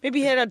had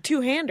a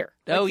two-hander,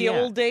 like the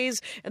old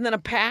days, and then a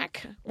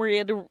pack where you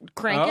had to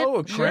crank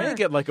it.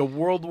 Crank it like a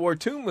World War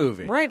II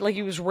movie. Right, like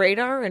he was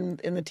Radar in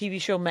the TV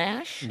show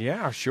MASH.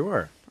 Yeah,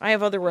 sure. I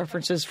have other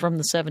references from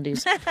the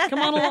 70s. Come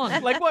on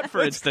along. Like what,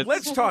 for instance?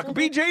 Let's talk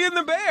BJ and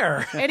the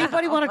Bear.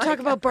 Anybody want to talk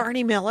about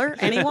Barney Miller?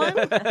 Anyone?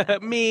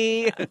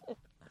 Me.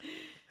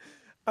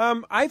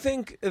 I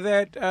think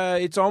that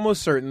it's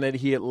almost certain that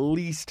he at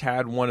least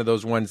had one of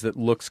those ones that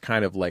looks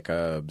kind of like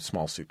a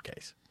small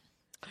suitcase.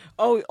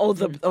 Yeah.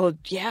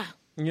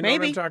 You know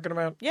Maybe. what I'm talking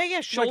about?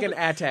 Yeah. Like an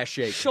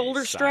attaché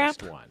shoulder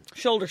strap. one.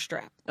 Shoulder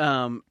strap.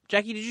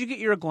 Jackie, did you get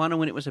your iguana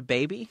when it was a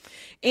baby?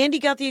 Andy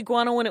got the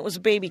iguana when it was a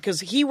baby because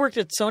he worked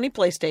at Sony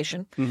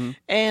PlayStation,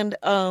 and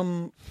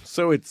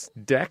so it's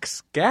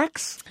Dex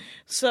Gax.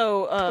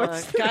 So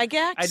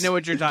Gygax. I know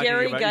what you're talking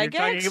Gary about. Gygax?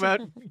 You're talking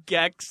about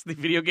Gex, the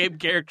video game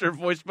character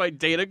voiced by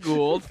Dana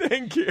Gould.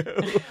 Thank you.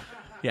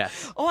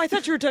 Yes. Oh, I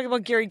thought you were talking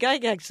about Gary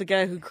Gygax, the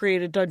guy who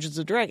created Dungeons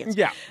and Dragons.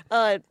 Yeah.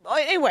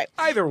 Anyway.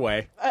 Either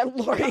way.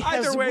 Laurie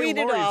has weeded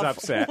Laurie's off.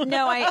 upset.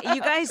 No,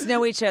 you guys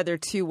know each other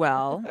too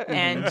well,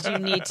 and you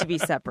need to be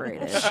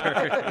separated.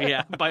 Sure.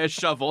 Yeah, by a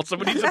shovel.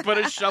 Someone needs to put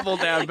a shovel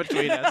down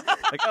between us.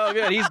 Like, oh,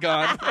 good, he's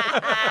gone.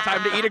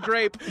 Time to eat a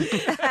grape.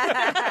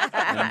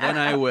 And then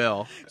I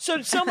will.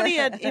 So somebody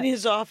in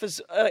his office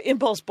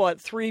impulse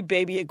bought 3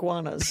 baby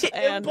iguanas.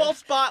 And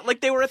Impulse bought,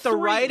 like they were at the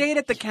Rite Aid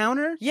at the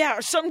counter? Yeah,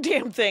 or some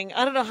damn thing.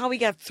 I don't know how he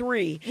got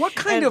 3. What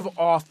kind of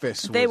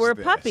office They was were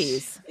this?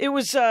 puppies. It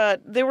was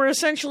they were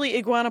essentially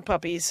iguana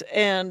puppies,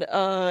 and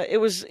it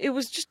was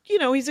just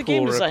he's a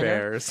game Pool designer.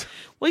 repairs.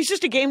 Well, he's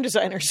just a game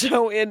designer.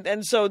 So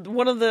so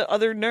one of the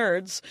other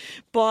nerds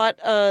bought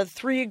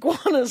 3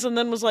 iguanas and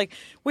then was like,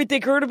 wait, they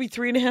grow to be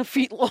 3.5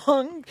 feet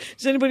long.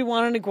 Does anybody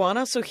want an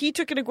iguana? So he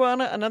took an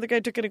iguana. Another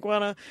guy took an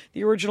iguana.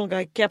 The original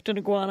guy kept an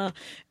iguana,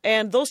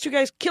 and those 2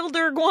 guys killed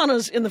their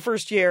iguanas in the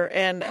first year.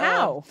 And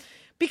How?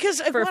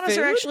 Because iguanas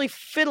are actually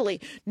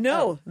fiddly.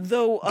 No,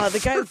 though the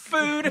guy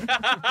For food.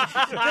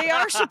 they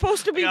are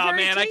supposed to be Oh, very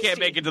man, I can't tasty.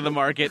 make it to the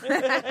market.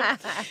 I'm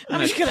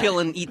going to kill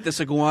and eat this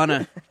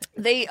iguana.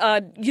 They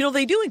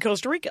they do in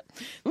Costa Rica.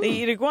 They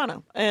eat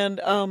iguana. And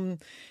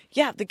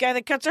the guy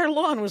that cuts our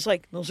lawn was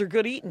like, those are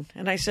good eating.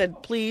 And I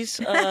said,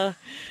 please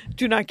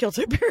do not kill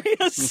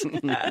Tiberius.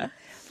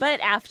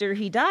 But after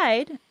he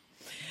died,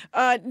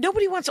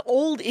 Nobody wants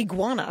old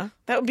iguana.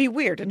 That would be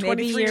weird. A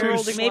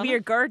 23-year-old iguana. Maybe your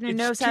gardener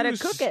knows how to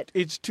cook it.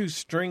 It's too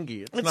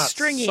stringy. It's not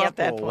stringy supple at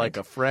that point. like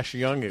a fresh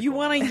young iguana. You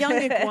want a young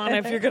iguana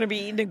if you're going to be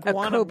eating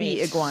iguana Kobe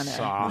meat. iguana.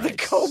 Soft. The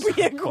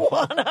Kobe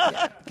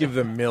iguana. Give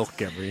them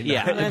milk every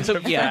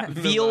night. Yeah,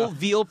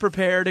 veal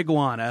prepared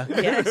iguana.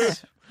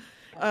 Yes.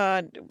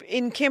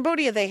 In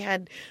Cambodia, they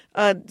had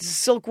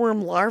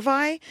silkworm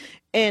larvae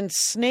and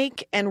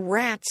snake and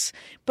rats,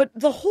 but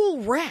the whole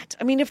rat.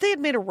 I mean, if they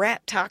had made a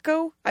rat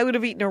taco, I would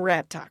have eaten a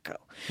rat taco.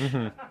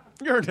 Mm-hmm.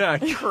 You're not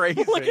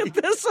crazy. Look at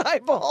this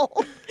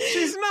eyeball.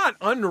 She's not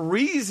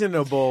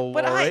unreasonable,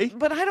 But Laurie.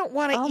 I don't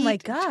want to eat. Oh, my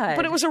God.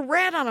 But it was a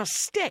rat on a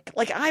stick,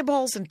 like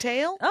eyeballs and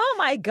tail. Oh,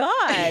 my God.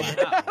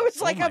 I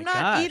was like, my I'm not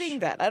gosh. eating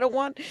that. I don't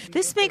want.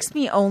 This makes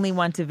me only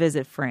want to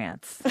visit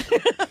France.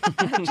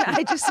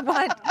 I just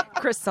want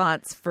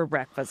croissants for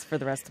breakfast for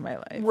the rest of my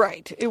life.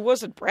 Right. It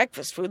wasn't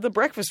breakfast food. The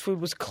breakfast food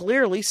was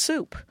clearly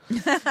soup.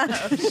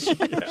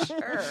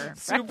 Sure.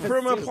 Soup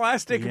from a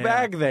plastic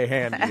bag they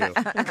hand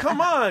you. Come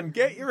on,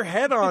 get your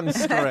head on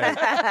straight.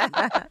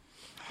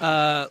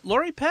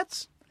 Laurie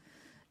Pets?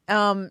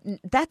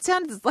 That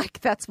sounds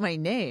like that's my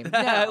name.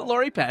 No.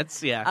 Laurie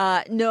Pets,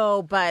 yeah.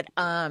 No, but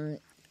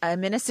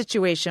I'm in a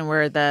situation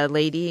where the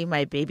lady,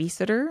 my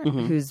babysitter,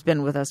 who's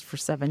been with us for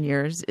 7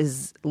 years,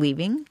 is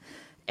leaving.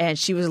 And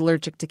she was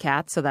allergic to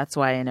cats, so that's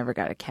why I never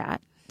got a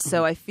cat.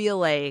 So I feel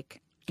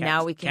like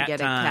now we can get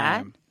a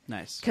cat.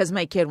 Nice. Because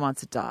my kid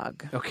wants a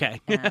dog.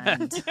 Okay.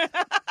 And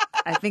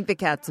I think the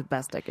cat's the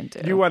best I can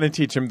do. You want to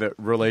teach him that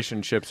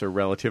relationships are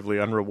relatively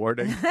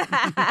unrewarding.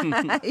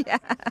 Yeah.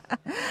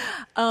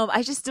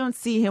 I just don't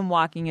see him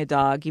walking a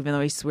dog, even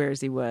though he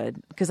swears he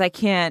would. Because I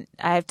can't.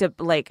 I have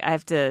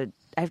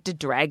to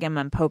drag him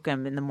and poke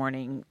him in the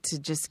morning to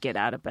just get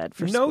out of bed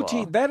for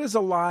school. That is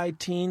a lie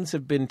teens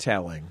have been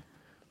telling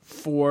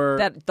for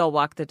that they'll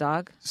walk the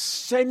dog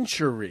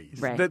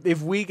centuries. Right. That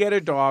if we get a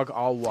dog,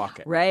 I'll walk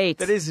it. Right.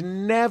 That has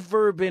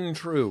never been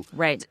true.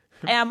 Right.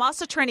 And I'm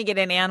also trying to get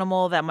an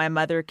animal that my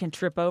mother can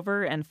trip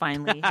over and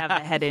finally have a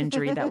head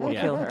injury that will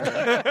kill her.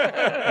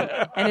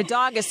 And a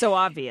dog is so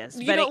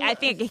obvious. But I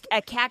think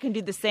a cat can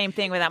do the same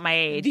thing without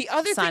my The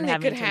other son thing that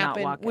having could to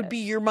happen not walk would it. be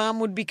your mom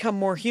would become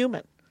more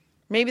human.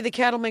 Maybe the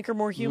cat will make her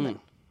more human.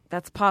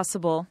 That's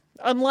possible.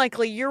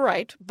 Unlikely, you're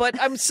right. But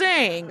I'm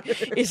saying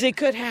is it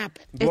could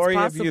happen. Laurie,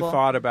 have you possible.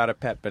 thought about a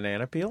pet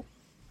banana peel?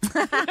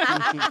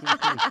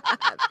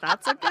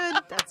 That's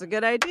a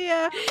good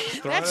idea.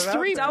 That's it out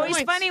 3 It's always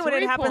points. funny when it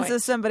 3 happens to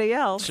points. somebody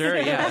else. Sure,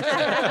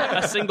 yeah.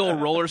 A single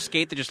roller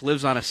skate that just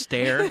lives on a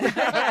stair.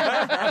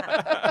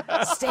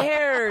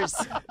 Stairs.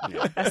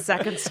 A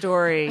second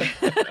story.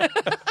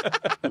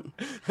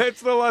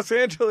 That's the Los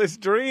Angeles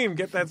dream.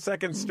 Get that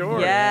second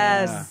story.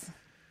 Yes.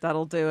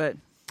 That'll do it.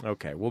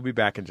 Okay, we'll be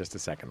back in just a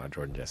second on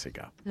Jordan Jesse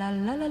Go. La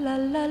la la la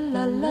la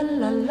la la la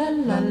la la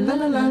la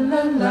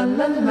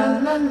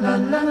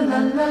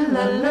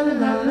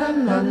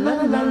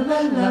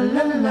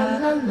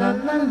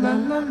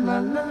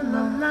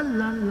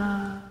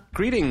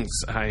Greetings,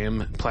 I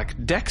am Plek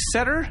Deck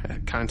Setter,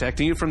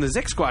 contacting you from the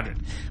Zik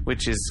Squadron,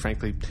 which is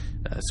frankly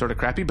sort of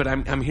crappy, but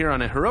I'm here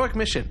on a heroic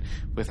mission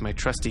with my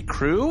trusty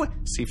crew,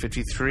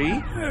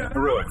 C-53.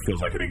 Heroic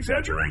feels like an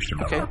exaggeration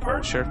on our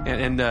part. Sure,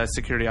 and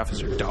Security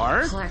Officer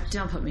Dar. Plek,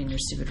 don't put me in your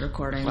stupid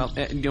recording. Well,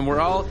 and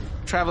we're all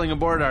traveling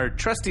aboard our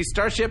trusty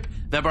starship,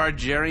 the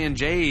Bargerian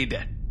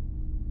Jade.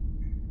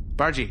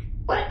 Bargy.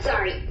 What?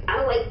 Sorry.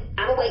 I'm awake.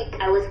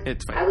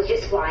 It's fine. I was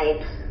just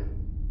flying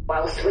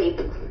while asleep.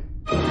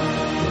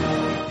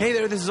 Hey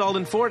there, this is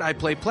Alden Ford. I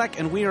play Plek,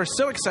 and we are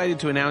so excited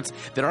to announce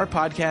that our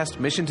podcast,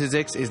 Mission to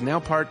Zix, is now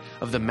part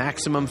of the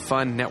Maximum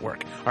Fun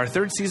Network. Our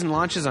 3rd season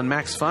launches on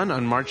Max Fun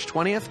on March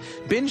 20th.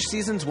 Binge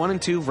seasons 1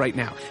 and 2 right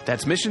now.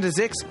 That's Mission to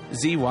Zix,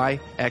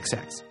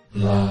 ZYXX.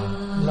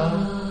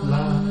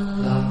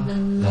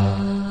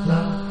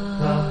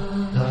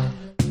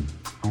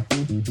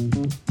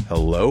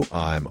 Hello,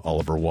 I'm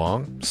Oliver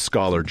Wong,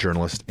 scholar,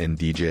 journalist, and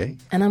DJ.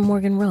 And I'm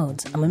Morgan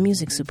Rhodes. I'm a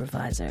music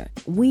supervisor.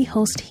 We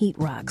host Heat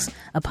Rocks,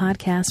 a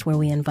podcast where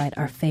we invite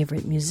our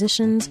favorite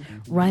musicians,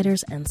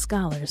 writers, and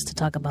scholars to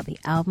talk about the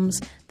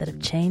albums that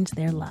have changed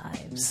their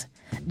lives.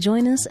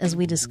 Join us as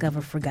we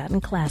discover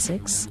forgotten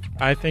classics.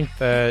 I think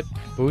that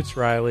Boots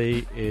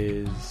Riley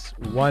is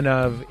one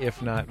of,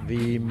 if not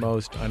the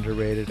most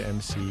underrated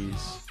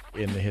MCs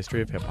in the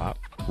history of hip-hop.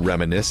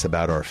 Reminisce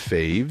about our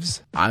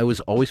faves. I was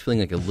always feeling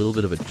like a little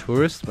bit of a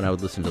tourist when I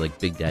would listen to like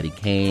Big Daddy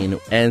Kane.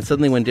 And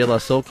suddenly when De La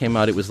Soul came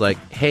out, it was like,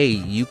 hey,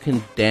 you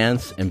can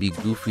dance and be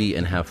goofy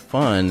and have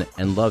fun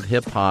and love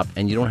hip-hop,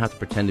 and you don't have to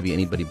pretend to be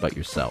anybody but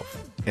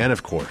yourself. And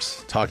of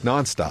course, talk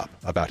nonstop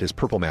about His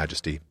Purple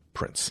Majesty,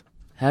 Prince.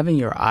 Having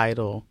your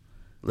idol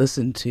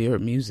listen to your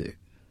music,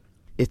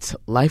 it's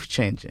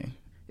life-changing.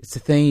 It's the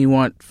thing you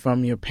want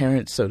from your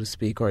parents, so to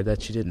speak, or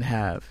that you didn't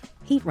have.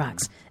 Heat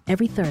Rocks,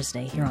 every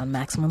Thursday here on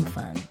Maximum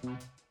Fun.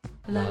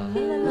 Love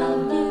you,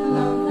 love you,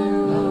 love you,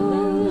 love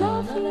you,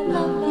 love you,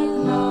 love you,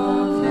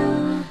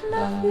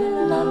 love you,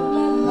 love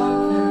you, love you,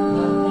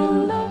 love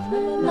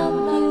you, love you, love you, love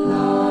you,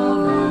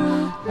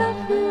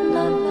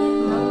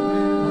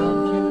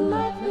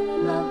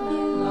 love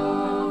you,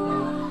 love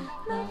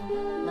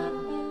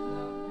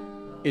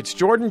you. It's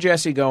Jordan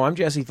Jesse Go. I'm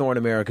Jesse Thorne,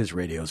 America's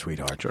radio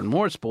sweetheart. Jordan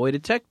Morris, boy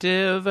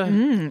detective.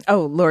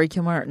 Oh, Laurie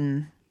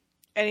Kilmartin.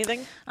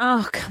 Anything?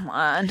 Oh, come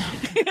on.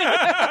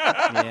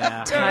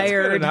 Yeah.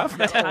 Tired.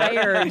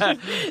 Tired.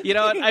 You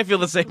know what? I feel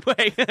the same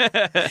way.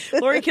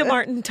 Laurie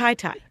Kilmartin,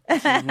 tie.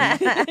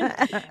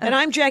 And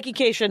I'm Jackie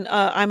Kashian.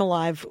 I'm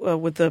alive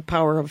with the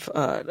power of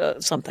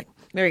something.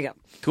 There you go.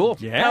 Cool.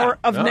 Yeah. Power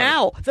of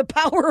now. The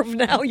power of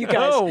now, you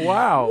guys. Oh,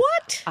 wow.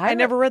 What? I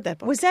never read that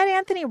book. Was that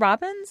Anthony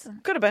Robbins?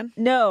 Could have been.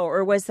 No,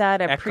 or was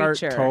that a Eckhart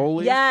preacher?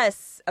 Tolle?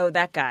 Yes. Oh,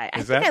 that guy.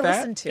 Is I think that I that?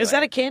 listened to Is it.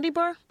 that a candy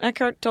bar?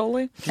 Eckhart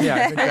Tolle? Yeah,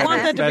 I think I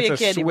want that to be a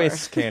that's candy bar.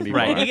 Swiss candy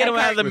Right. bar. You get them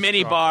out of the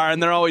mini bar,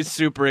 and they're always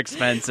super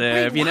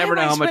expensive. You never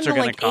know how much they're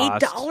going to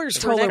cost.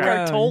 $8 for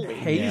Eckhart Tolle.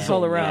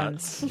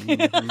 Hazelnuts.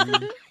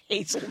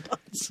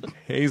 Hazelnuts.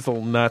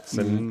 Hazelnuts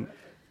and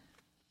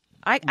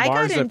I got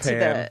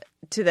marzipan.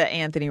 into the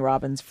Anthony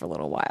Robbins for a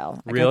little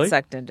while. I Really? got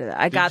sucked into that.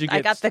 I got you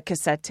get- the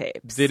cassette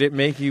tapes. Did it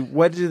make you?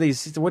 What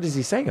is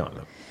he saying on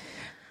them?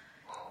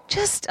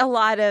 Just a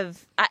lot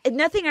of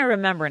nothing I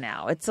remember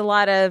now. It's a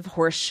lot of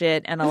horse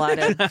shit and a lot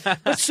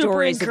of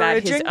stories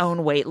about his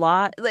own weight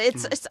loss.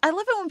 I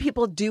love it when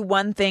people do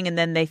one thing and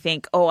then they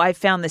think, "Oh, I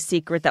found the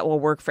secret that will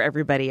work for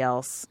everybody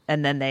else,"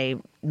 and then they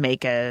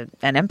make an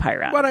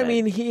empire out of it. But I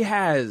mean, he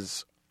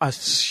has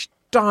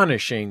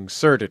astonishing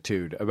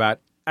certitude about.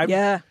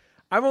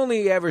 I've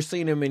only ever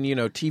seen him in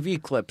TV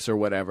clips or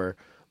whatever.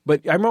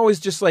 But I'm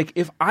always just like,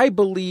 if I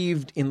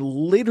believed in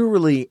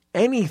literally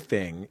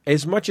anything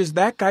as much as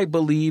that guy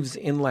believes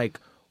in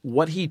like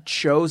what he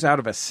chose out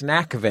of a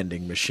snack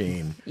vending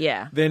machine,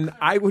 then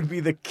I would be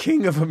the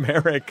king of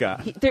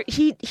America.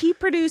 He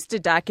produced a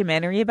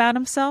documentary about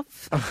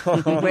himself,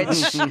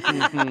 which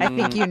I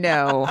think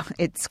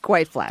it's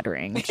quite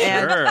flattering. Sure.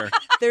 And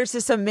there's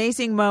this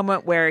amazing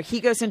moment where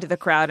he goes into the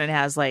crowd and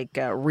has like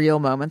real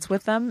moments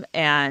with them,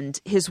 and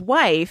his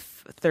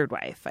wife, third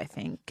wife, I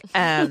think,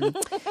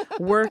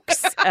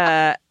 works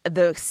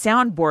the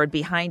soundboard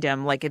behind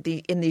him, like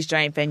in these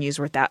giant venues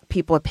where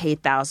people have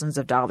paid thousands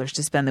of dollars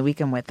to spend the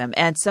weekend with them,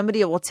 and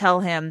somebody will tell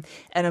him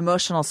an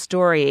emotional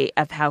story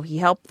of how he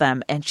helped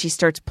them, and she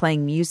starts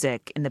playing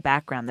music in the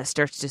background that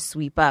starts to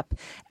sweep up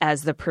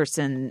as the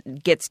person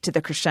gets to the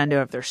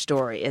crescendo of their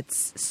story.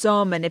 It's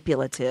so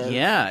manipulative.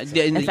 Yeah, and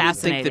you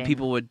fascinating. think that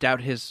people would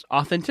doubt his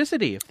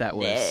authenticity if that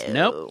was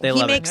nope. They He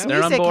love makes it. They're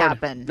music on board.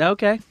 happen.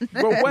 Okay.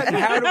 But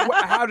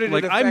how did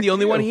it affect I'm the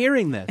only you? one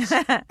hearing this.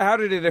 How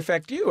did it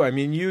affect you? I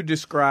mean, you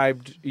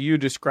described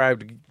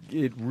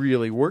it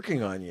really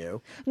working on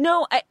you.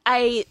 No,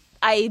 I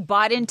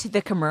bought into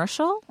the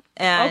commercial,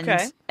 and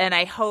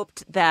I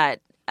hoped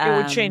that it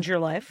would change your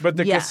life. But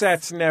the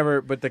cassettes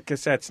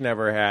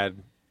never had.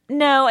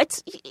 No,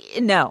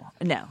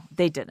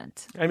 they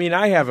didn't. I mean,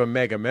 I have a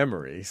mega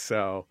memory,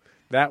 so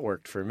that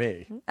worked for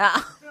me.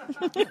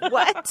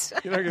 What?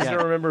 You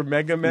don't remember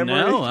Mega Memory?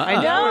 No,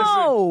 I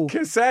know.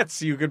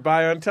 Cassettes you could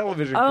buy on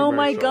television. Oh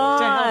my commercials. god!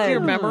 To help your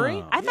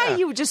memory? I thought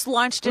you just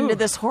launched into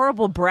this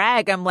horrible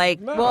brag. I'm like,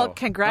 well,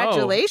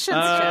 congratulations.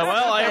 Jeff.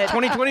 Well, I have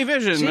 20/20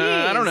 vision.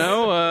 I don't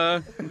know.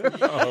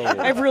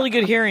 I have really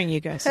good hearing, you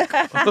guys.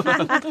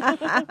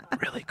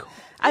 Really cool.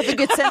 I have a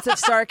good sense of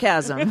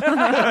sarcasm.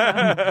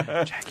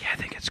 Jackie, I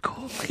think it's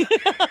cool.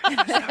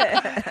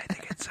 I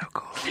think it's so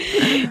cool.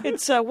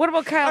 It's what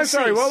about Kyle? I'm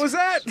sorry, what was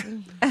that?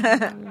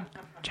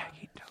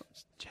 Jackie,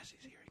 Jesse's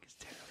hearing is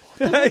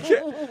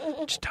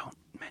terrible. Just don't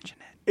mention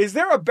it. Is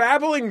there a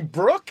babbling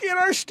brook in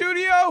our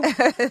studio?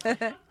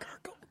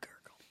 Gurgle.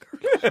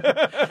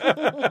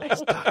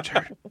 His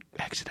doctor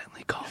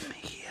accidentally called me.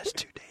 He has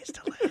 2 days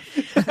to live.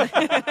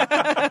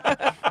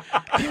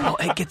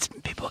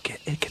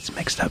 It gets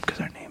mixed up because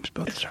our names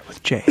both start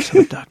with J.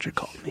 So the doctor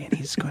called me, and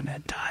he's going to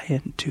die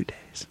in 2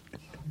 days.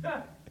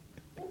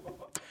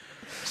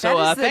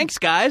 So thanks,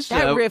 guys.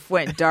 That riff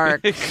went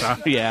dark.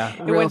 Yeah.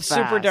 It went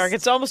super dark.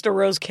 It's almost a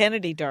Rose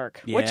Kennedy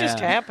dark. What just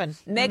happened?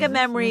 Mega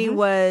Memory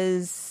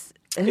was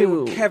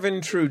who? Kevin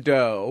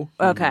Trudeau.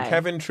 Okay.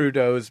 Kevin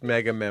Trudeau's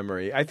Mega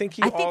Memory. I think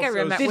I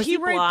remember. Did Was he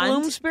write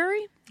blonde?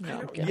 Bloomsbury?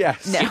 No.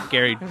 Yes. No.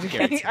 Gary.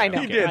 I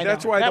know. He did. I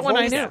That's know. why that the one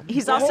whole I knew.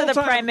 He's also the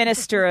Prime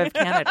Minister of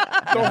Canada.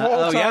 The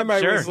whole time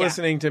I sure. was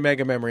listening to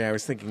Mega Memory, I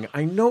was thinking,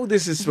 I know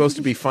this is supposed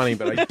to be funny,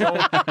 but I don't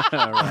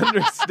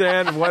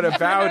understand what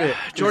about it.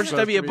 George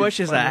W. Bush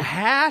is a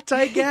hat,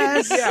 I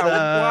guess. Yeah,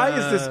 why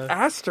is this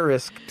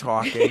asterisk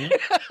talking? Do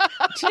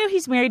you know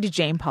he's married to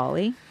Jane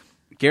Pauley?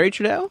 Gary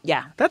Trudeau?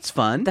 Yeah. That's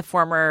fun. The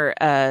former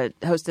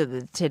host of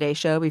the Today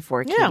Show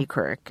before Katie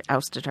Couric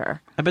ousted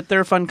her. I bet they're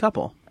a fun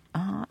couple.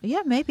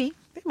 Yeah, maybe.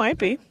 They might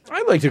be.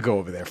 I'd like to go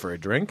over there for a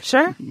drink.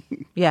 Sure.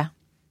 Yeah.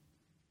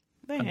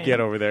 Get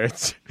over there.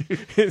 It's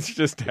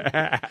just a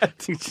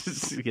hat.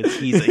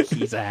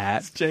 He's a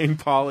hat. It's Jane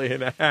Pauley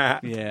in a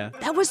hat. Yeah.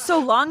 That was so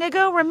long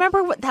ago.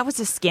 Remember that was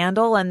a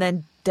scandal, and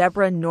then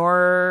Deborah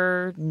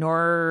Nor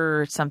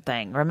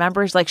something.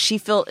 Remember, like she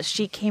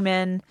came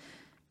in,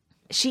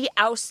 she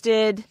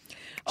ousted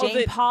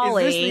Jane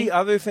Pauley. Is this the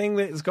other thing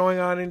that is going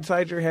on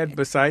inside your head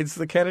besides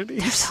the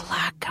Kennedys? There's a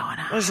lot going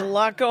on. There's a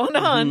lot going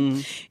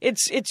on.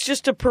 It's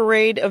just a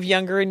parade of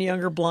younger and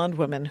younger blonde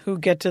women who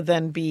get to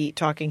then be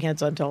talking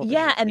heads on television.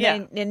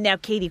 Yeah, and now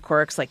Katie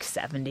Couric's like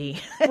 70.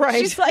 Right.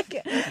 She's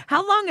like,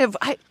 how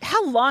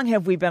long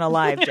have we been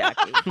alive,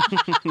 Jackie?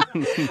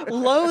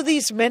 Lo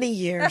these many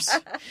years.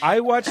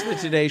 I watched the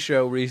Today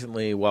Show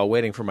recently while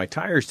waiting for my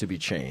tires to be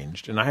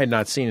changed, and I had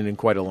not seen it in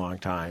quite a long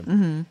time.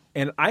 Mm-hmm.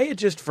 And I had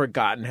just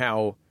forgotten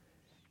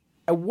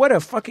what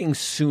a fucking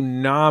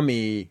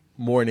tsunami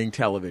morning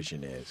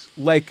television is.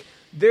 Like,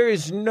 there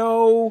is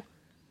no...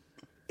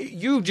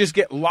 You just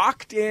get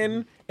locked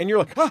in, and you're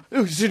like,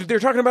 they're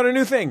talking about a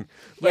new thing.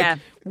 Like, yeah.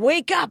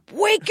 Wake up!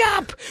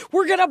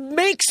 We're gonna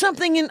make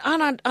something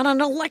on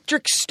an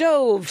electric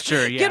stove.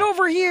 Sure, yeah. Get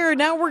over here.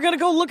 Now we're gonna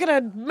go look at a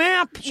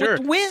map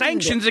with wind.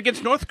 Sanctions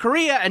against North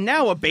Korea, and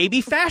now a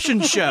baby fashion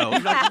show.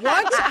 Like,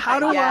 what? How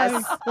do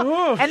I?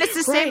 Oh, and it's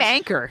the same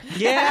anchor.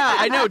 Yeah,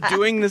 I know,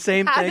 doing the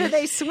same How thing. do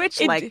they switch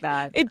like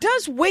that? It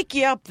does wake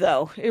you up,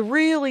 though. It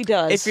really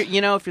does. If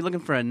you're looking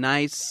for a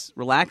nice,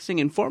 relaxing,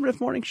 informative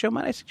morning show,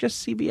 might I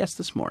suggest CBS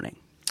This Morning?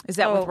 Is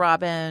that with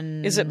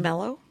Robin? Is it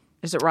mellow?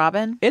 Is it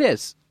Robin? It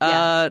is.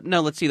 Yeah.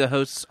 No, let's see. The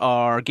hosts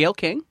are Gayle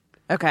King.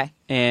 Okay.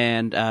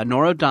 And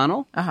Nora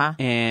O'Donnell. Uh-huh.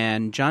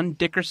 And John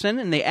Dickerson.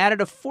 And they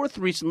added a fourth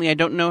recently. I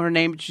don't know her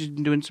name, but she's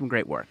been doing some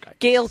great work.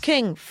 Gayle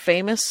King,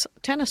 famous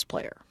tennis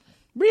player.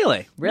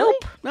 Really? Really?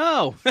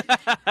 No.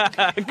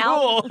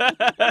 Cool. Do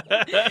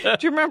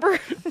you remember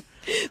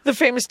the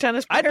famous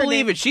tennis player? I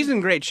believe it. She's in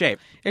great shape.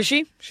 Is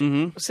she?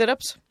 Mm-hmm.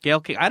 Sit-ups?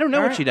 Gayle King. I don't know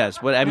All what right. she does.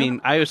 But I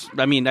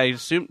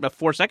assumed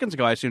 4 seconds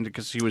ago. I assumed it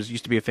because she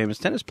used to be a famous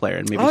tennis player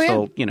and maybe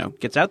still,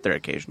 gets out there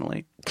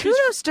occasionally.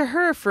 Kudos to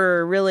her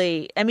for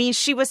really. I mean,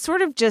 she was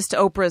sort of just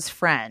Oprah's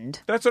friend.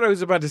 That's what I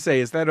was about to say.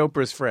 Is that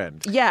Oprah's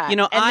friend? Yeah.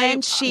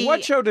 Then she.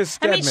 What show does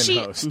Stedman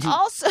host? She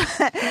also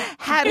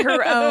had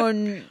her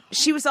own.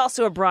 She was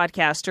also a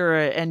broadcaster,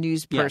 a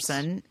news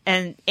person,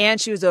 and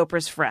she was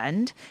Oprah's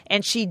friend.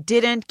 And she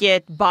didn't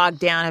get bogged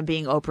down in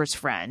being Oprah's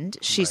friend.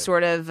 She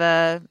sort of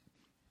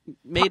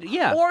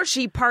or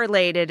she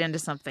parlayed it into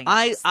something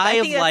else.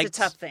 I think that's a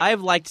tough thing.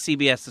 I've liked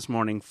CBS This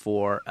Morning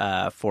for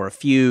a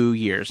few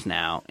years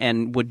now,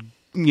 and would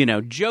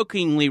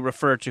jokingly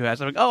refer to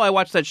as like, I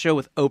watched that show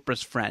with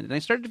Oprah's friend, and I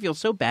started to feel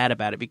so bad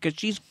about it because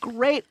she's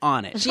great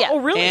on it. Yeah. Oh,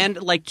 really?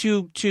 And like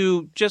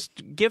to just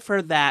give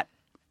her that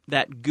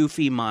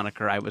goofy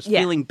moniker, I was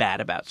feeling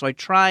bad about. So I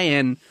try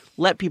and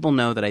let people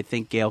know that I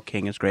think Gayle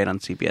King is great on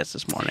CBS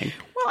This Morning.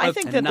 Well, I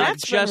think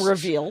that's been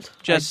revealed.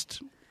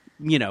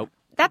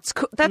 That's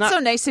cool. That's so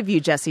nice of you,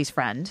 Jesse's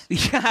friend.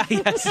 Yeah,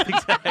 yes,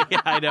 exactly.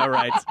 Yeah, I know,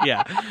 right?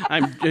 Yeah.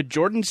 I'm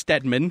Jordan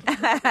Stedman.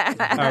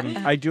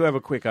 I do have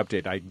a quick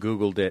update. I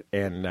Googled it,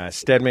 and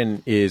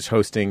Stedman is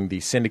hosting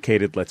the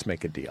syndicated Let's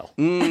Make a Deal.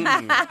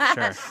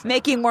 Sure.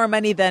 Making more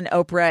money than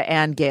Oprah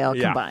and Gayle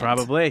combined.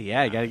 Probably.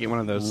 Yeah, you got to get one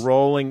of those.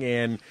 Rolling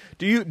in.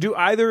 Do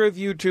either of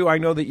you two, I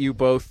know that you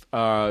both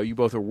are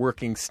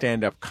working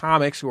stand-up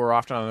comics who are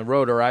often on the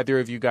road. Are either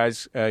of you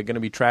guys going to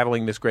be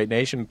traveling this great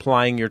nation,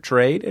 plying your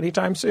trade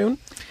anytime soon?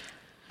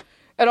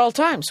 At all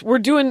times. We're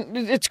doing,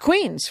 it's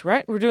Queens,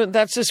 right?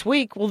 That's this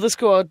week. Will this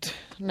go out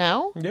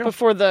now? Yeah.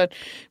 Before the,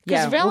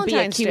 because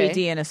Valentine's we'll be at QED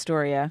Day. in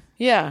Astoria.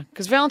 Yeah,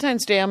 because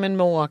Valentine's Day I'm in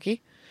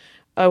Milwaukee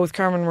with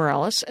Carmen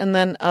Morales. And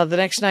then the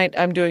next night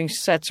I'm doing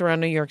sets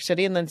around New York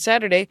City. And then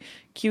Saturday,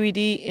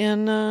 QED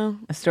in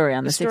Astoria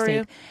on the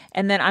 16th.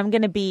 And then I'm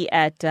going to be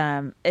at,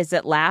 is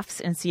it Laughs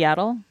in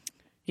Seattle?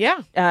 Yeah.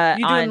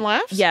 You doing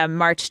Laughs? Yeah,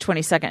 March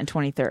 22nd and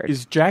 23rd.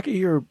 Is Jackie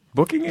your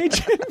booking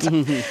agent?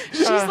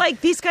 She's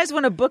like, these guys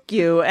want to book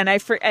you, and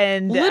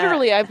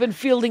literally, I've been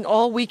fielding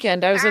all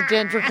weekend. I was at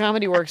Denver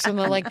Comedy Works, and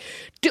they're like,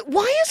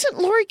 "Why isn't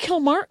Laurie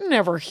Kilmartin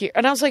ever here?"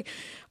 And I was like,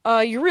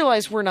 "You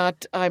realize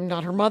I'm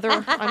not her mother.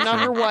 I'm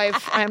not her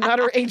wife. I'm not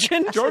her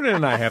agent." Jordan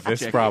and I have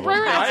this problem.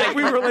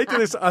 We relate to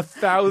this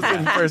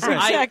 1,000%.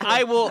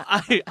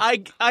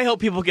 Exactly. I hope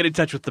people get in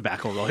touch with the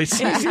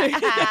McElroys.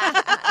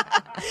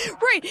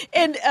 Right,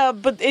 and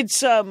but it's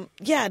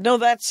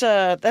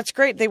that's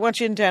great. They want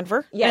you in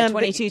Denver. Yeah,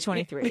 22,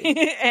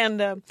 23.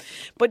 And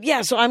but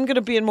yeah, so I'm going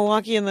to be in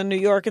Milwaukee and then New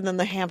York and then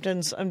the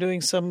Hamptons. I'm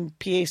doing some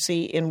PAC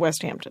in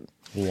West Hampton.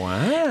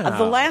 Wow.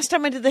 The last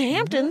time I did the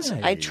Hamptons,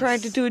 I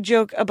tried to do a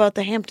joke about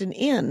the Hampton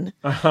Inn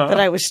that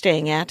I was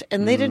staying at,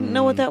 and they didn't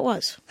know what that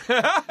was.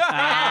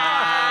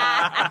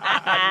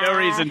 No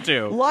reason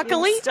to.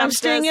 Luckily, I'm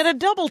staying at a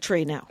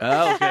DoubleTree now.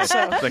 Oh, okay. It's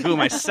like,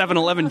 my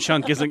 7-Eleven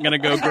chunk isn't going to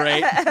go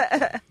great.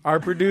 Our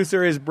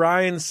producer is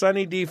Brian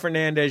Sunny D.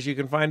 Fernandez. You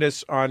can find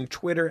us on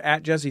Twitter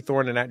at Jesse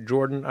Thorne and at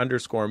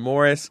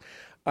Jordan_Morris.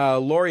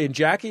 Laurie and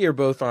Jackie are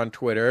both on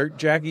Twitter.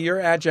 Jackie, you're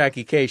at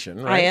Jackie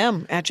Kashian, right? I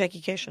am at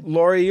Jackie Kashian.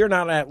 Laurie, you're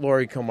not at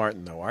Laurie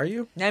Kilmartin, though, are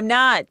you? I'm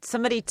not.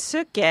 Somebody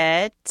took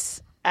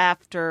it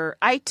after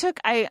I'm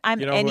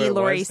any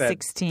Laurie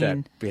 16. That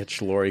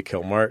bitch Laurie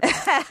Kilmartin.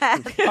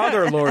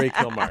 Other Laurie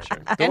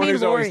Kilmartin. The one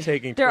who's always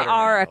taking There Twitter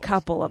are handles. a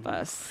couple of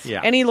us.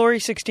 Yeah. Any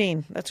Laurie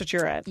 16. That's what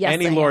you're at. Yes,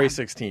 Any I Laurie am.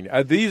 16.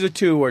 These are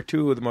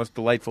two of the most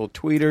delightful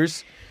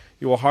tweeters.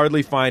 You will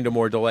hardly find a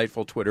more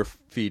delightful Twitter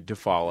feed to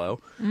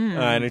follow.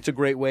 And it's a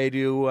great way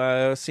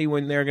to see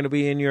when they're going to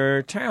be in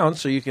your town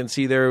so you can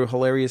see their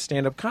hilarious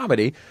stand-up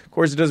comedy. Of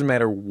course, it doesn't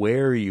matter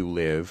where you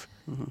live,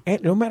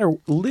 and no matter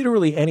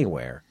literally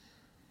anywhere.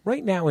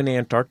 Right now in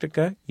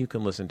Antarctica, you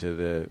can listen to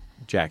the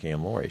Jackie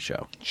and Laurie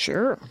show.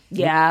 Sure.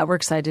 Yeah, we're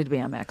excited to be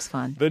on Max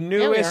Fun. The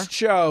newest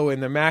show in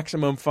the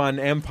Maximum Fun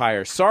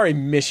empire. Sorry,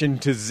 Mission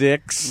to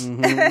Zix.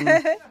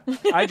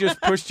 I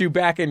just pushed you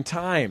back in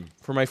time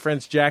for my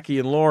friends Jackie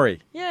and Laurie.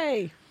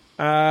 Yay.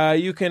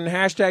 You can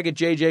hashtag it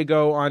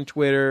JJGo on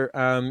Twitter.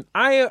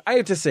 I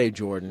have to say,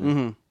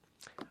 Jordan,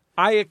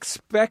 I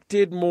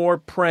expected more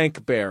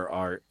prank bear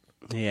art.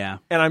 Yeah.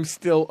 And I'm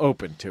still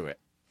open to it.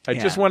 I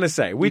just want to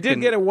say, we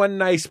did get one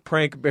nice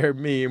prank bear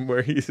meme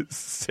where he's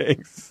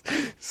saying,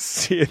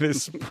 "See the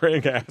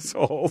spring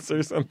assholes"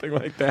 or something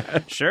like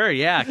that. Sure,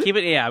 yeah. Keep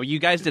it. Yeah, you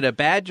guys did a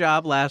bad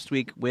job last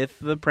week with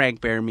the prank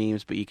bear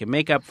memes, but you can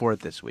make up for it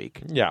this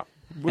week. Yeah.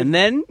 And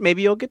then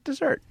maybe you'll get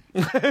dessert.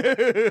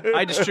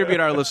 I distribute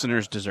our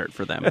listeners dessert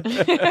for them.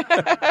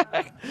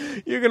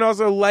 You can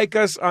also like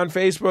us on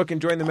Facebook and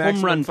join the Maximum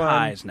Home Run Fun.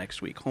 Pies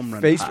next week. Home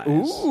Run Pies.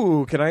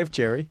 Ooh, can I have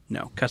cherry?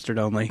 No, custard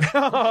only.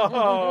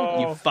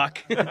 Oh. You fuck.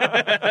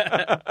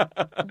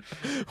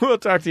 We'll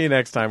talk to you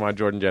next time on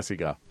Jordan Jesse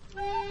Go.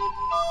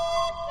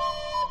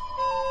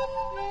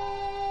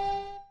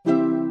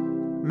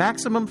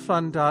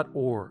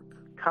 MaximumFun.org.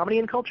 Comedy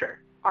and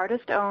culture.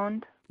 Artist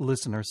owned.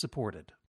 Listener supported.